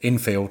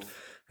infield,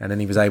 and then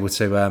he was able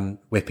to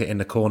whip it in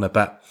the corner.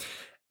 But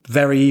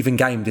very even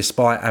game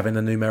despite having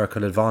a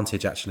numerical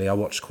advantage, actually. I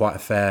watched quite a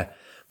fair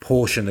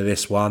portion of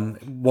this one.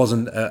 It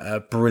wasn't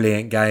a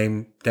brilliant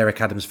game. Derek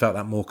Adams felt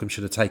that Morecambe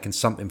should have taken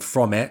something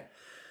from it.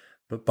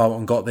 But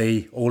Bolton got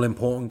the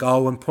all-important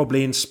goal, and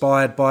probably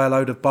inspired by a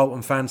load of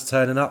Bolton fans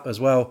turning up as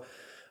well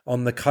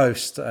on the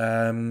coast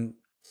to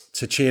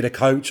cheer the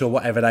coach or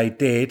whatever they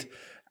did.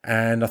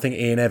 And I think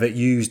Ian Evatt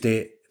used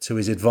it to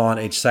his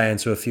advantage, saying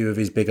to a few of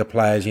his bigger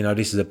players,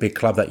 this is a big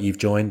club that you've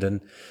joined,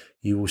 and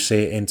you will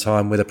see it in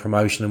time with a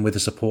promotion and with the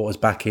supporters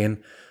back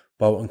in.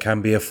 Bolton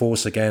can be a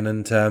force again,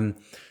 and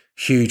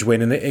huge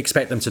win. And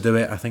expect them to do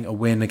it. I think a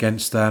win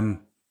against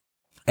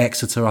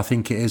Exeter, I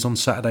think it is, on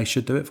Saturday,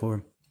 should do it for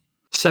him.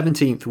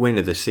 17th win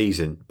of the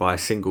season by a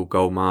single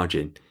goal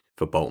margin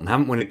for Bolton.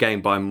 Haven't won a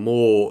game by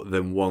more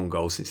than one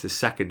goal since the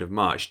 2nd of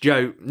March.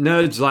 Joe,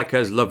 nerds like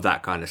us love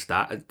that kind of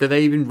stat. Do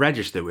they even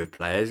register with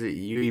players? Are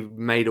you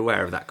made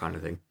aware of that kind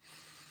of thing?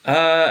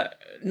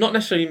 Not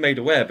necessarily made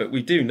aware, but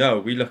we do know.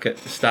 We look at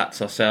the stats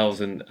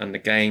ourselves and the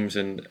games,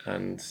 and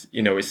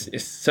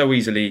it's so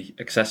easily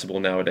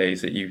accessible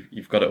nowadays that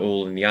you've got it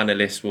all, and the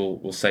analysts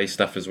will say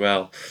stuff as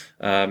well.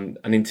 And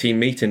in team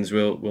meetings,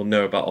 we'll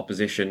know about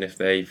opposition if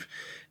they've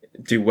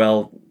do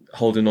well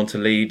holding on to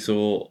leads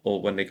or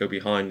when they go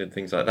behind and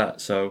things like that.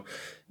 So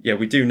yeah,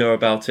 we do know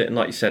about it. And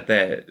like you said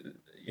there,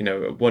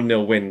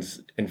 1-0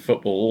 wins in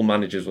football, all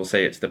managers will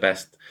say it's the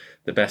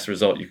best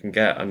result you can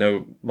get. I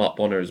know Mark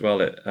Bonner as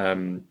well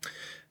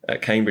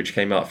at Cambridge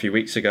came out a few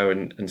weeks ago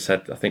and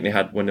said, I think they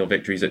had 1-0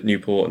 victories at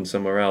Newport and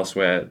somewhere else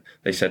where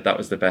they said that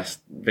was the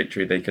best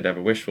victory they could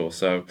ever wish for.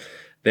 So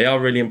they are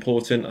really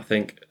important. I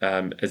think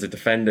as a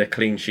defender,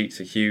 clean sheets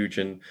are huge,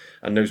 and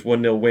those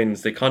 1-0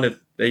 wins,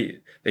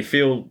 they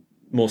feel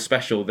more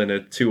special than a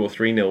 2 or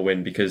 3-0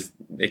 win because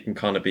it can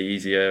kind of be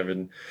easier.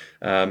 And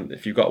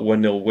if you've got a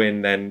 1-0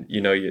 win, then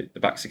the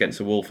back's against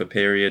the wall for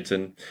periods.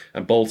 And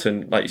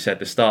Bolton, like you said,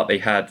 the start they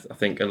had, I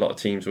think a lot of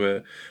teams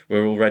were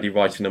already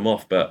writing them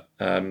off. But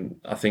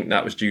I think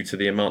that was due to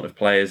the amount of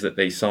players that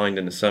they signed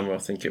in the summer. I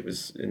think it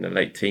was in the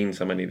late teens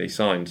how many they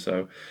signed.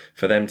 So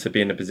for them to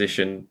be in a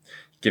position,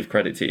 give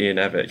credit to Ian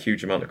Evatt,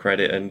 huge amount of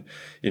credit. And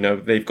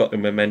they've got the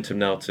momentum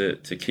now to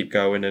keep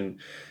going. And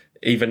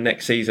even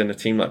next season, a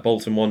team like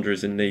Bolton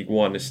Wanderers in League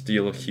One is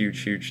still a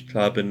huge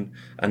club, and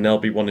they'll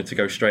be wanting to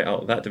go straight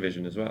out of that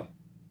division as well.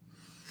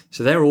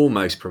 So they're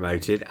almost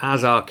promoted,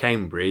 as are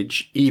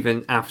Cambridge,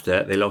 even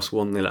after they lost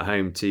 1-0 at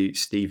home to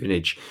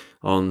Stevenage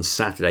on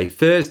Saturday.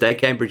 Thursday,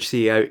 Cambridge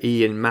CEO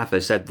Ian Mather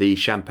said the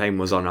champagne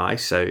was on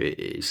ice, so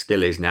it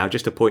still is now.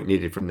 Just a point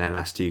needed from their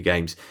last 2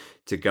 games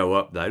to go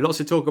up, though. Lots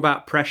of talk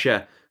about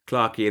pressure,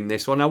 Clarkey, in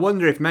this one. I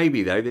wonder if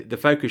maybe, though, the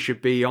focus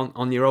should be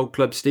on your old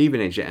club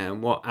Stevenage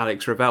and what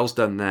Alex Revell's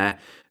done there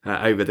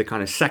over the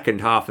kind of second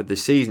half of the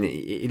season.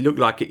 It looked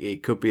like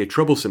it could be a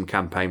troublesome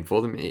campaign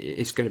for them.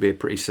 It's going to be a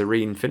pretty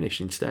serene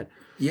finish instead.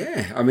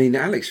 Yeah, I mean,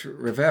 Alex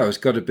Revell has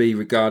got to be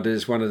regarded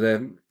as one of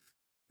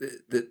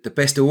the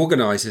best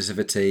organisers of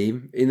a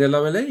team in the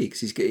lower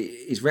leagues.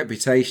 His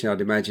reputation,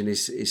 I'd imagine,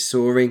 is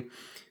soaring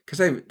because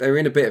they were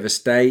in a bit of a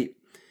state.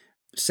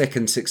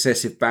 Second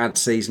successive bad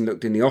season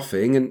looked in the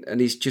offing, and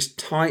he's just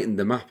tightened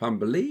them up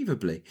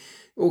unbelievably.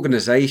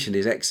 Organisation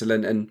is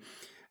excellent, and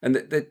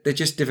they're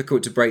just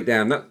difficult to break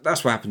down.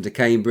 That's what happened to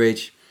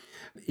Cambridge.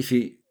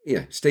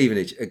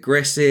 Stevenage,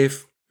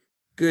 aggressive,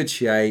 good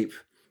shape,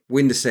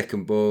 win the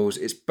second balls.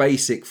 It's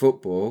basic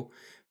football,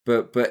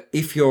 but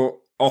if you're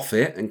off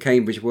it, and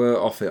Cambridge were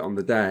off it on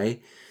the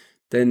day,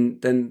 then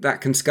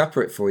that can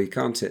scupper it for you,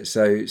 can't it?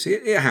 So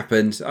it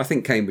happens. I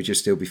think Cambridge will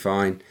still be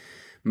fine.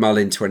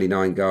 Mullin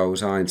 29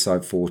 goals,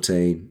 Ironside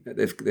 14.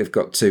 They've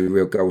got 2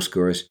 real goal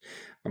scorers.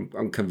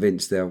 I'm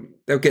convinced they'll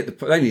get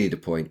they only need a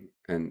point,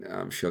 and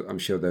I'm sure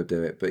they'll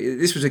do it. But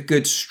this was a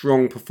good,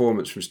 strong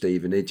performance from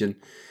Stevenage, and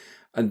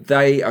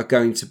they are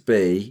going to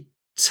be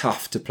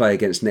tough to play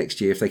against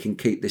next year if they can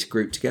keep this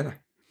group together.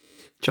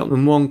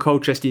 Cheltenham 1,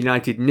 Colchester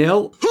United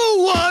 0.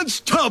 Who wants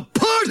to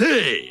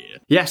party?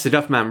 Yes, the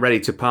Duffman ready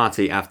to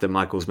party after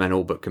Michael's men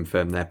all but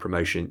confirmed their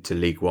promotion to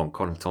League One.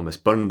 Connor Thomas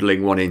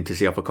bundling one in to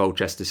see off a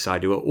Colchester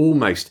side who are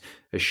almost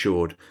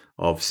assured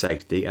of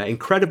safety.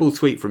 Incredible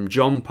tweet from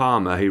John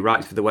Palmer, who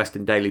writes for the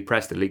Western Daily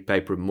Press, the league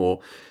paper and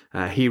more.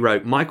 He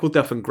wrote, Michael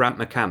Duff and Grant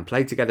McCann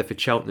played together for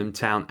Cheltenham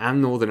Town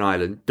and Northern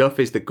Ireland. Duff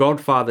is the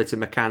godfather to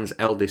McCann's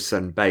eldest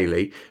son,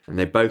 Bailey, and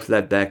they both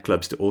led their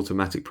clubs to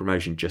automatic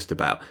promotion just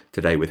about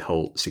today, with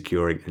Hull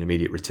securing an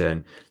immediate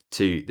return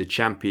to the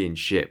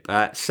Championship.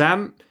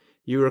 Sam,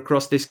 you were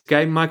across this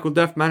game. Michael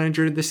Duff,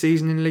 manager of the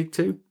season in League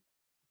Two?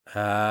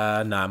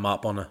 No,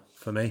 Mark Bonner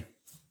for me.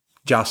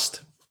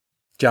 Just.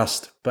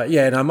 But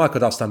yeah, no, Michael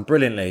Duff's done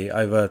brilliantly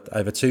over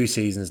 2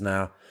 seasons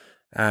now.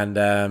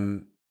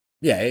 And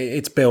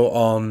it's built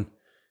on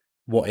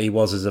what he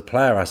was as a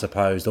player, I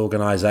suppose.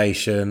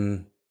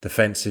 Organisation,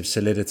 defensive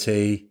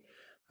solidity.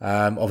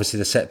 Obviously,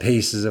 the set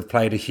pieces have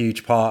played a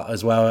huge part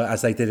as well,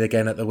 as they did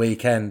again at the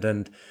weekend,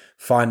 and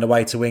find a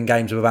way to win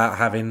games without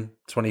having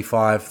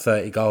 25,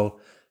 30 goal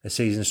a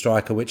season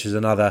striker, which is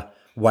another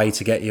way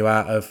to get you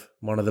out of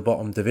one of the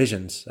bottom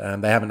divisions.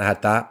 They haven't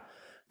had that.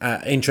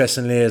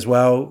 Interestingly as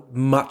well,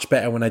 much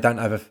better when they don't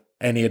have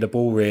any of the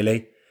ball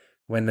really.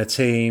 When the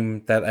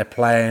team that they're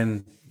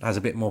playing has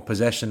a bit more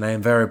possession, they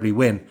invariably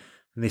win.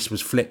 And this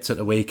was flipped at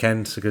the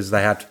weekend because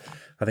they had,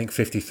 I think,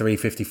 53,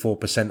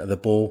 54% of the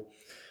ball,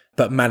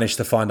 but managed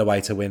to find a way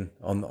to win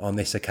on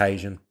this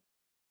occasion.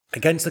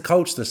 Against the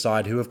Colchester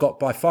side, who have got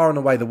by far and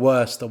away the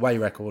worst away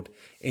record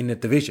in the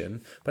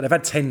division, but they've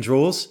had 10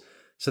 draws.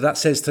 So that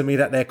says to me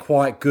that they're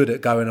quite good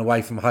at going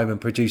away from home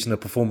and producing a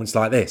performance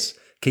like this,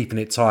 keeping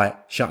it tight,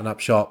 shutting up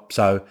shop.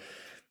 So,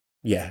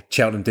 yeah,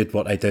 Cheltenham did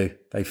what they do.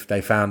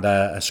 They found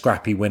a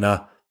scrappy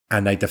winner,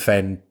 and they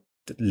defend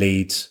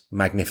Leeds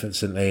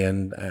magnificently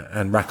and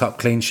rack up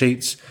clean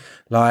sheets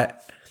like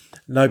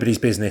nobody's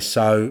business.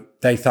 So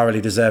they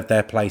thoroughly deserve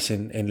their place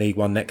in League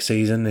One next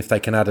season. If they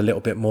can add a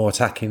little bit more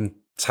attacking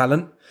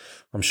talent,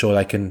 I'm sure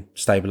they can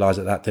stabilise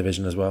at that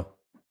division as well.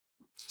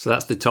 So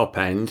that's the top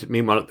end.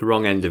 Meanwhile, at the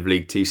wrong end of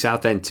League Two,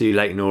 Southend 2,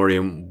 Leyton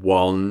Orient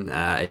 1.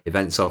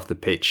 Events off the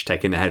pitch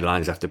taking the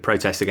headlines after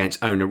protests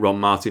against owner Ron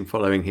Martin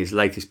following his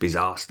latest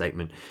bizarre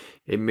statement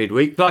in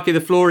midweek. Clarky, the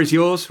floor is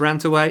yours.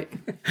 Rant away.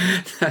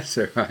 That's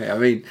all right. I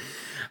mean,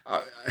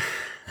 I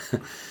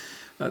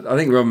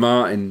think Ron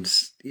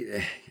Martin's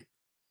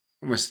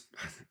almost,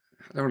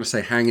 I don't want to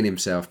say hanging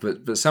himself,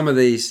 but some of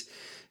these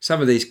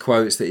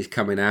quotes that he's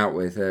coming out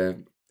with are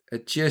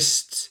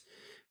just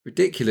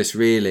ridiculous,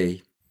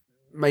 really.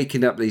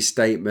 Making up these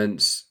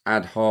statements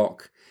ad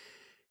hoc,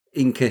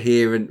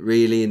 incoherent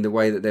really in the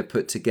way that they're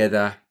put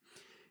together.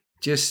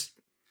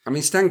 I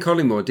mean, Stan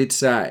Collymore did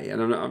say,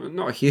 and I'm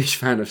not a huge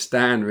fan of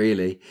Stan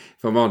really,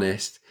 if I'm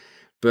honest,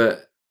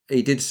 but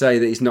he did say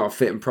that he's not a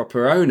fit and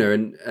proper owner,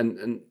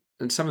 and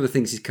some of the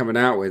things he's coming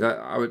out with,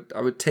 I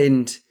would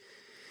tend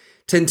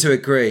to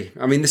agree.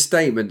 I mean, the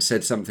statement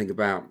said something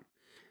about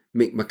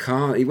Mick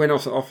McCarthy. He went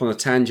off on a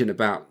tangent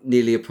about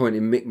nearly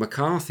appointing Mick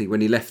McCarthy when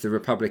he left the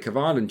Republic of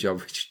Ireland job,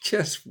 which is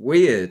just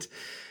weird.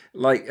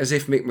 Like, as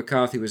if Mick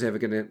McCarthy was ever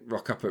going to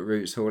rock up at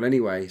Roots Hall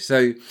anyway.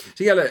 So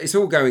yeah, look, it's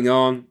all going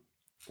on.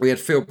 We had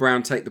Phil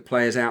Brown take the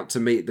players out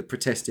to meet the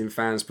protesting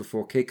fans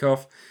before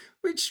kickoff,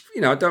 which,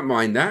 I don't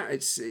mind that.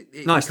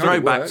 It nice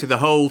throwback to the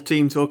whole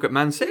team talk at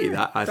Man City.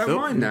 Yeah, I don't thought.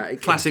 Mind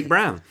that. Classic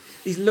Brown.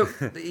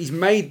 He's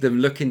made them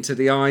look into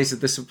the eyes of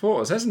the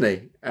supporters, hasn't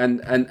he? And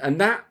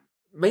that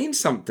means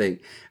something,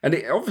 and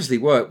it obviously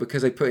worked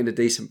because they put in a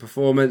decent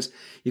performance.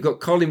 You've got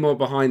Collymore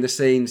behind the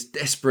scenes,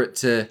 desperate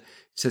to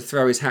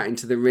throw his hat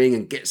into the ring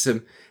and get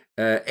some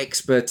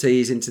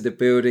expertise into the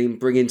building,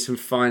 bring in some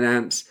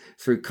finance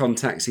through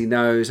contacts he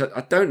knows.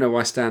 I don't know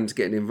why Stan's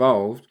getting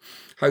involved.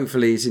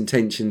 Hopefully his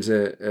intentions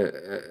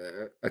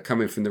are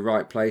coming from the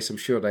right place. I'm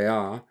sure they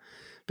are.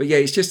 But yeah,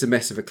 it's just a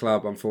mess of a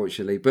club,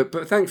 unfortunately.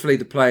 But thankfully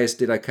the players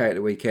did okay at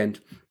the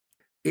weekend.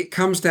 It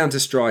comes down to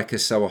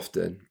strikers so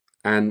often.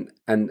 And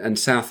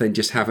Southend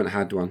just haven't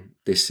had one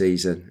this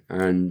season.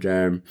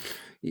 And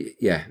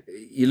yeah,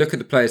 you look at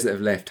the players that have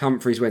left.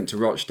 Humphreys went to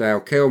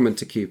Rochdale, Kilman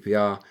to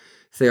QPR,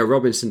 Theo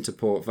Robinson to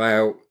Port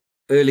Vale.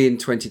 Early in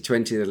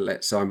 2020, they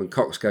let Simon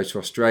Cox go to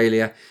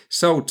Australia,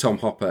 sold Tom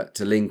Hopper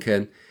to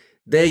Lincoln.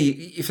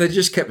 If they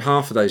just kept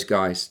half of those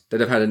guys,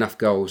 they'd have had enough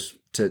goals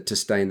to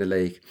stay in the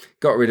league.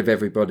 Got rid of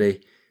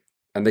everybody,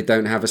 and they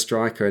don't have a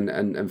striker.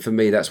 And for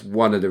me, that's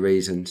one of the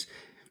reasons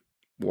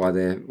why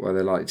they're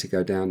likely to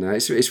go down now.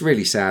 It's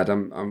really sad.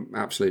 I'm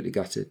absolutely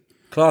gutted.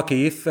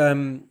 Clarky,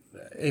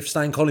 if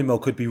Stan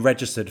Collymore could be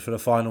registered for the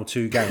final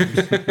two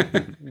games,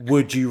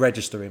 would you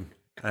register him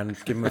and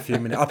give him a few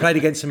minutes? I played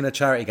against him in a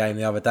charity game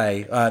the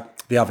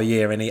other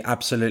year, and he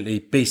absolutely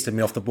beasted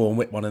me off the ball and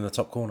whipped one in the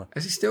top corner.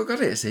 Has he still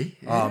got it? Has he?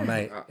 Oh,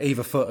 mate,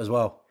 either foot as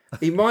well.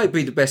 He might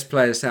be the best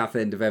player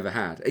Southend have ever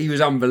had. He was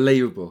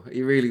unbelievable.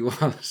 He really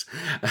was.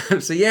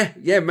 So yeah,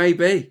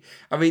 maybe.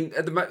 I mean,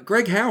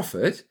 Greg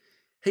Halford,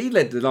 he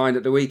led the line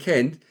at the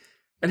weekend,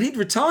 and he'd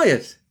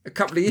retired a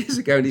couple of years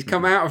ago, and he's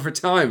come out of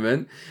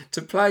retirement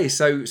to play.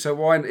 So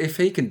why, if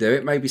he can do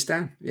it, maybe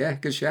Stan. Yeah,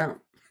 good shout.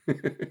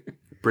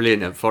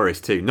 Brilliant at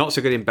Forest too. Not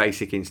so good in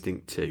Basic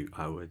Instinct 2,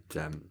 I would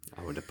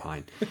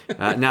opine.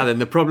 Now then,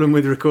 the problem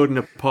with recording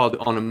a pod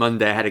on a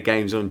Monday ahead of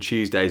games on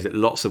Tuesday is that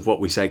lots of what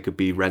we say could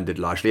be rendered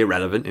largely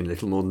irrelevant in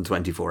little more than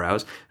 24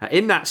 hours.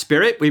 In that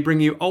spirit, we bring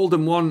you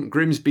Oldham 1,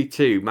 Grimsby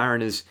 2,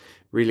 Mariners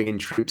reeling in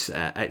troops,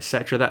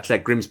 etc. That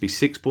said, Grimsby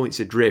 6 points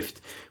adrift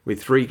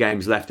with 3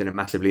 games left and a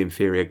massively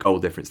inferior goal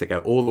difference. They go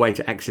all the way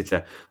to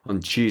Exeter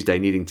on Tuesday,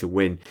 needing to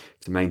win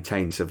to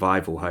maintain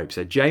survival hope.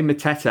 So Jay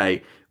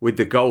Matete with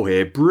the goal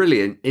here,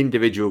 brilliant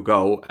individual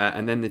goal,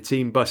 and then the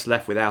team bus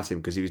left without him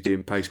because he was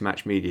doing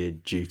post-match media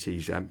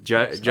duties.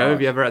 Joe,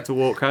 have you ever had to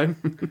walk home?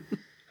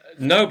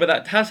 No, but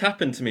that has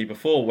happened to me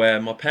before, where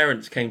my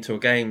parents came to a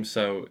game.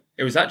 So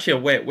it was actually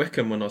away at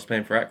Wickham when I was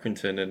playing for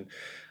Accrington, and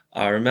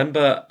I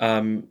remember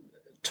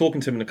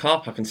talking to him in the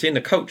car park and seeing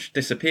the coach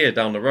disappear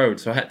down the road.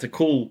 So I had to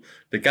call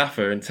the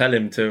gaffer and tell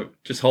him to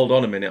just hold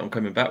on a minute, I'm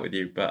coming back with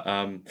you. But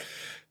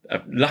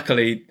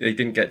luckily, they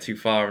didn't get too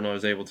far and I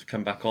was able to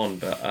come back on.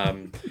 But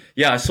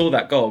yeah, I saw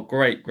that goal.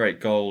 Great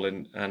goal.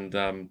 And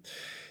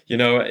you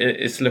know,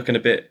 it's looking a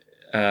bit...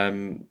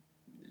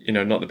 you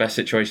know, not the best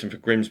situation for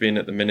Grimsby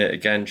at the minute,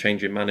 again,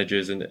 changing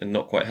managers and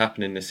not quite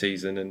happening this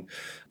season. And,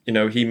 you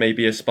know, he may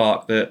be a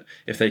spark that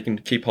if they can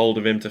keep hold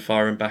of him to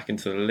fire him back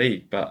into the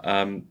league. But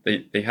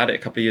they had it a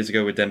couple of years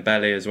ago with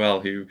Dembele as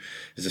well, who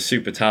is a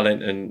super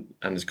talent and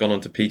has gone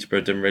on to Peterborough,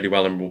 done really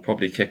well and will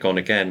probably kick on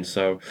again.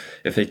 So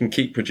if they can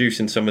keep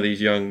producing some of these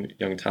young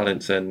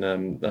talents,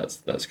 then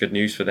that's good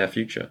news for their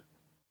future.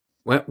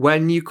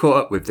 When you caught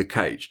up with the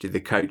coach, did the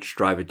coach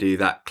driver do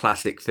that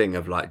classic thing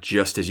of like,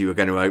 just as you were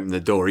going to open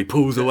the door, he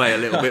pulls away a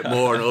little bit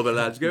more and all the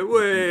lads go,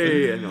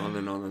 way, and on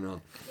and on and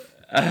on?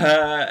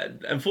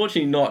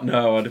 Unfortunately not,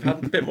 no. I'd have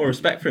had a bit more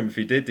respect for him if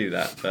he did do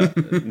that.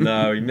 But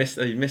no, he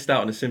missed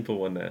out on a simple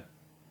one there.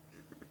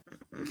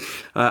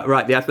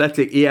 Right, The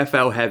Athletic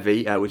EFL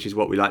Heavy, which is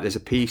what we like. There's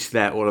a piece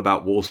there all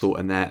about Walsall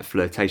and their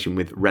flirtation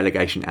with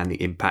relegation and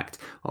the impact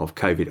of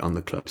COVID on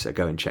the club. So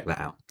go and check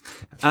that out.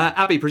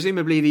 Abby,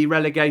 presumably the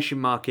relegation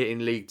market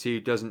in League Two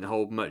doesn't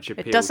hold much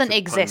appeal. It doesn't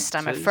exist,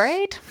 I'm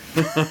afraid.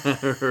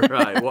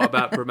 Right, what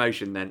about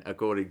promotion then,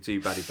 according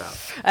to Paddy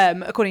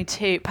Power? According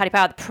to Paddy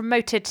Power, the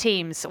promoted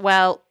teams,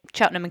 well,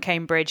 Cheltenham and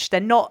Cambridge,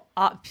 they're not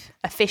up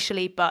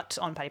officially, but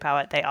on Paddy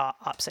Power they are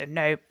up, so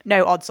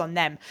no odds on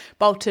them.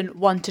 Bolton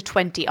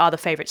 1-20 are the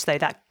favourites though.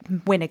 That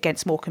win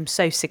against Morecambe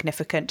so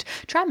significant.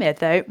 Tranmere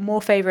though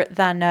more favourite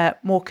than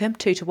Morecambe,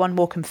 2-1.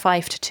 Morecambe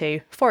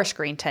 5-2. Forest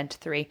Green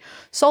 10-3.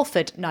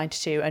 Salford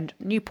 9-2, and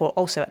Newport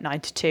also at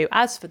 9-2.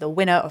 As for the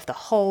winner of the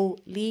whole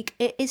league,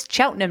 it is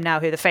Cheltenham now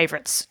who are the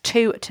favourites,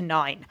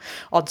 2-9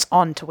 odds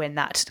on to win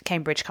that.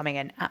 Cambridge coming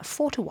in at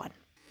 4-1.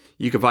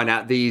 You can find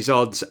out these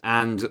odds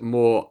and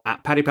more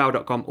at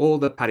paddypower.com or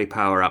the Paddy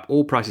Power app.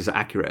 All prices are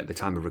accurate at the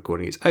time of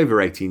recording. It's over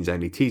 18s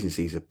only. T's and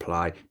C's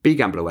apply.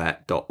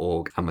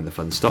 BeGambleAware.org. And when the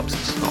fun stops,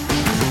 stop.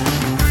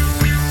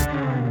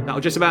 That'll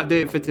just about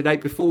do it for today.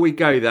 Before we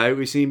go, though,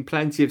 we've seen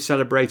plenty of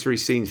celebratory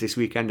scenes this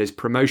weekend as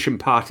promotion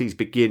parties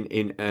begin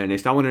in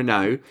earnest. I want to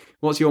know,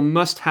 what's your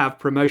must-have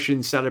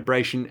promotion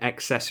celebration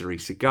accessory?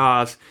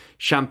 Cigars,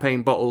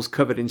 champagne bottles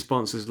covered in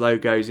sponsors'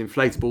 logos,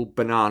 inflatable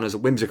bananas, a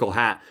whimsical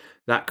hat,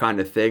 that kind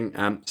of thing.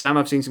 Sam,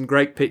 I've seen some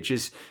great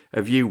pictures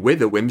of you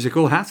with a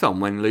whimsical hat on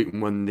when Luton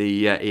won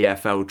the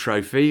EFL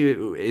trophy.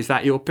 Is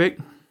that your pick?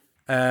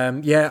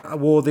 Yeah, I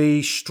wore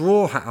the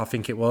straw hat, I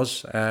think it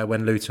was,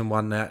 when Luton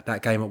won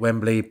that game at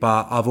Wembley.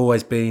 But I've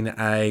always been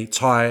a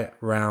tie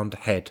round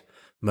head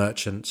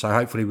merchant, so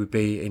hopefully we'd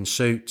be in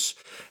suits,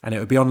 and it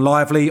would be on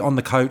lively on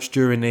the coach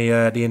during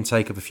the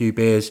intake of a few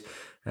beers,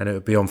 and it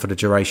would be on for the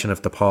duration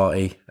of the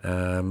party,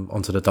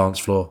 onto the dance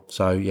floor.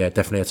 So yeah,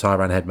 definitely a tie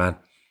round head man.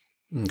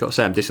 Got to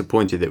say, I'm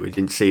disappointed that we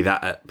didn't see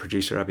that at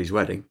producer Abby's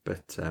wedding,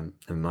 but never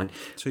mind.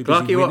 Too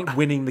busy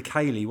winning the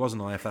Cayley,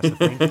 wasn't I, if that's the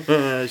thing?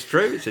 It's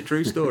true. It's a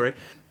true story.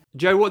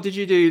 Joe, what did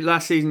you do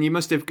last season? You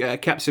must have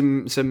kept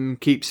some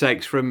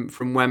keepsakes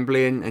from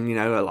Wembley, and you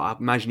know, I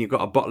imagine you've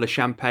got a bottle of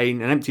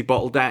champagne, an empty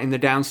bottle down in the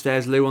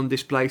downstairs loo on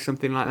display,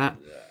 something like that.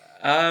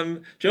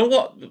 Do you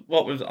know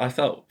what was I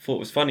thought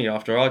was funny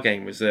after our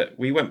game was that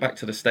we went back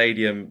to the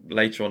stadium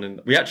later on,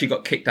 and we actually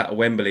got kicked out of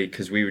Wembley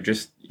because we were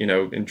just, you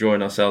know,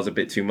 enjoying ourselves a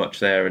bit too much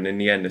there, and in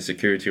the end the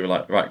security were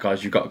like, right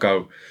guys, you've got to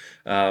go.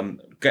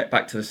 Get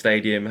back to the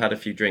stadium, had a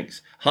few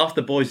drinks. Half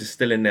the boys are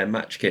still in their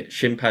match kit,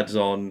 shin pads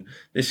on.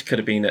 This could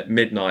have been at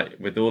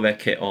midnight with all their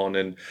kit on.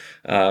 And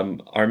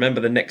I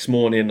remember the next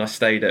morning I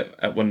stayed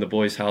at one of the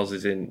boys'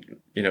 houses in,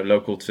 you know,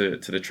 local to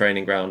the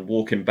training ground,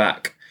 walking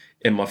back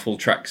in my full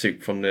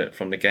tracksuit from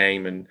the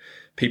game, and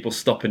people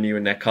stopping you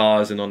in their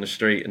cars and on the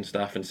street and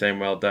stuff and saying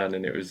well done.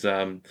 And it was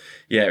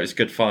it was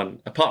good fun.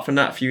 Apart from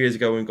that, a few years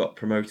ago when we got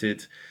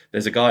promoted,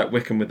 there's a guy at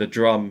Wickham with a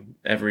drum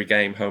every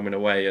game, home and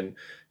away, and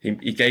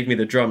he gave me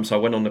the drum, so I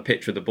went on the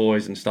pitch with the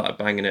boys and started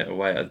banging it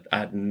away. I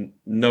had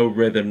no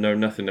rhythm, no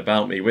nothing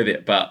about me with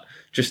it, but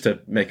just to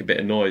make a bit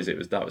of noise,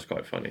 that was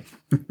quite funny.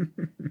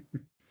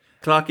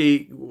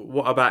 Clarky,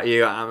 what about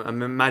you?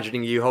 I'm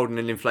imagining you holding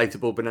an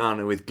inflatable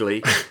banana with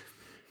glee.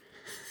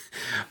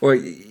 Well,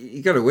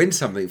 you got to win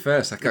something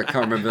first. I can't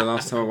remember the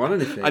last time I won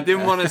anything. I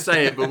didn't want to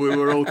say it, but we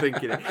were all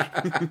thinking it.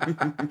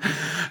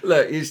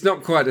 Look, it's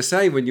not quite the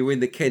same when you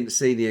win the Kent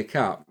Senior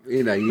Cup.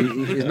 You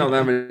know, there's not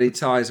that many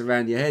ties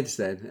around your heads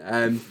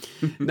then.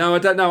 No, I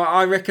don't know.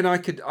 I reckon I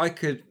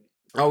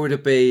would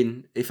have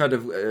been, if I'd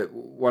have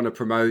won a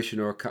promotion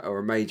or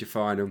a major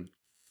final,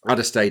 I'd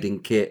have stayed in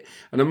kit,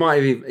 and I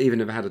might have even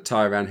have had a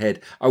tie around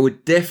head. I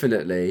would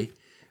definitely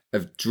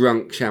have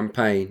drunk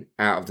champagne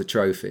out of the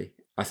trophy.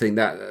 I think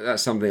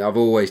that's something I've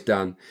always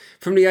done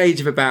from the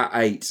age of about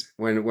 8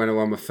 when I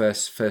won my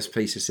first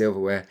piece of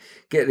silverware.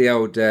 Get the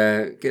old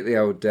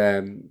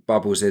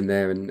bubbles in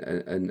there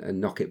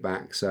and knock it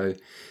back. So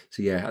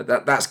yeah,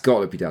 that's got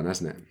to be done,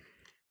 hasn't it?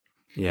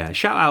 Yeah,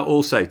 shout out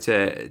also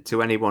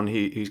to anyone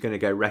who's going to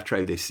go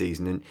retro this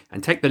season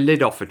and take the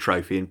lid off a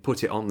trophy and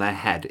put it on their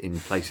head in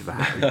place of a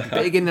hat.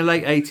 Big in the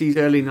late 80s,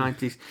 early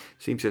 90s,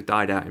 seems to have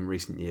died out in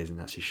recent years, and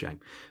that's a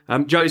shame.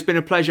 Joe, it's been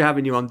a pleasure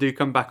having you on. Do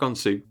come back on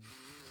soon.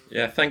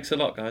 Yeah, thanks a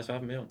lot, guys, for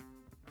having me on.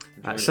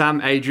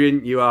 Sam,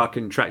 Adrian, you are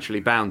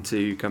contractually bound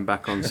to come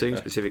back on soon,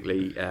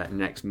 specifically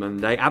next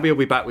Monday. Abby will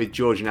be back with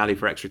George and Ali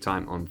for Extra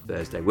Time on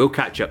Thursday. We'll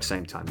catch up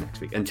same time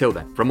next week. Until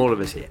then, from all of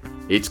us here,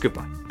 it's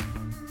goodbye.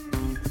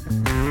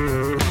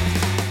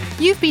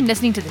 You've been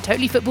listening to the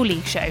Totally Football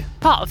League Show,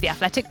 part of the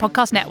Athletic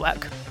Podcast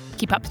Network.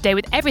 Keep up to date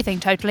with everything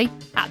Totally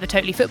at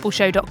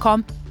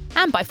thetotallyfootballshow.com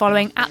and by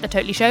following at The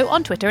Totally Show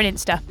on Twitter and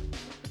Insta.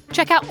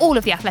 Check out all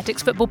of the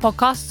Athletics football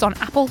podcasts on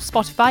Apple,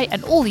 Spotify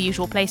and all the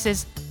usual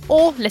places,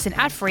 or listen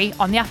ad-free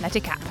on the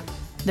Athletic app.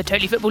 The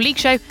Totally Football League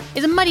Show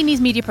is a Muddy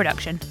Knees media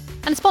production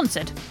and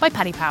sponsored by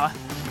Paddy Power.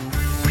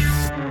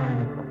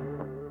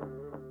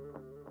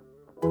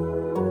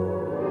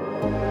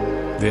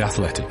 The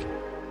Athletic.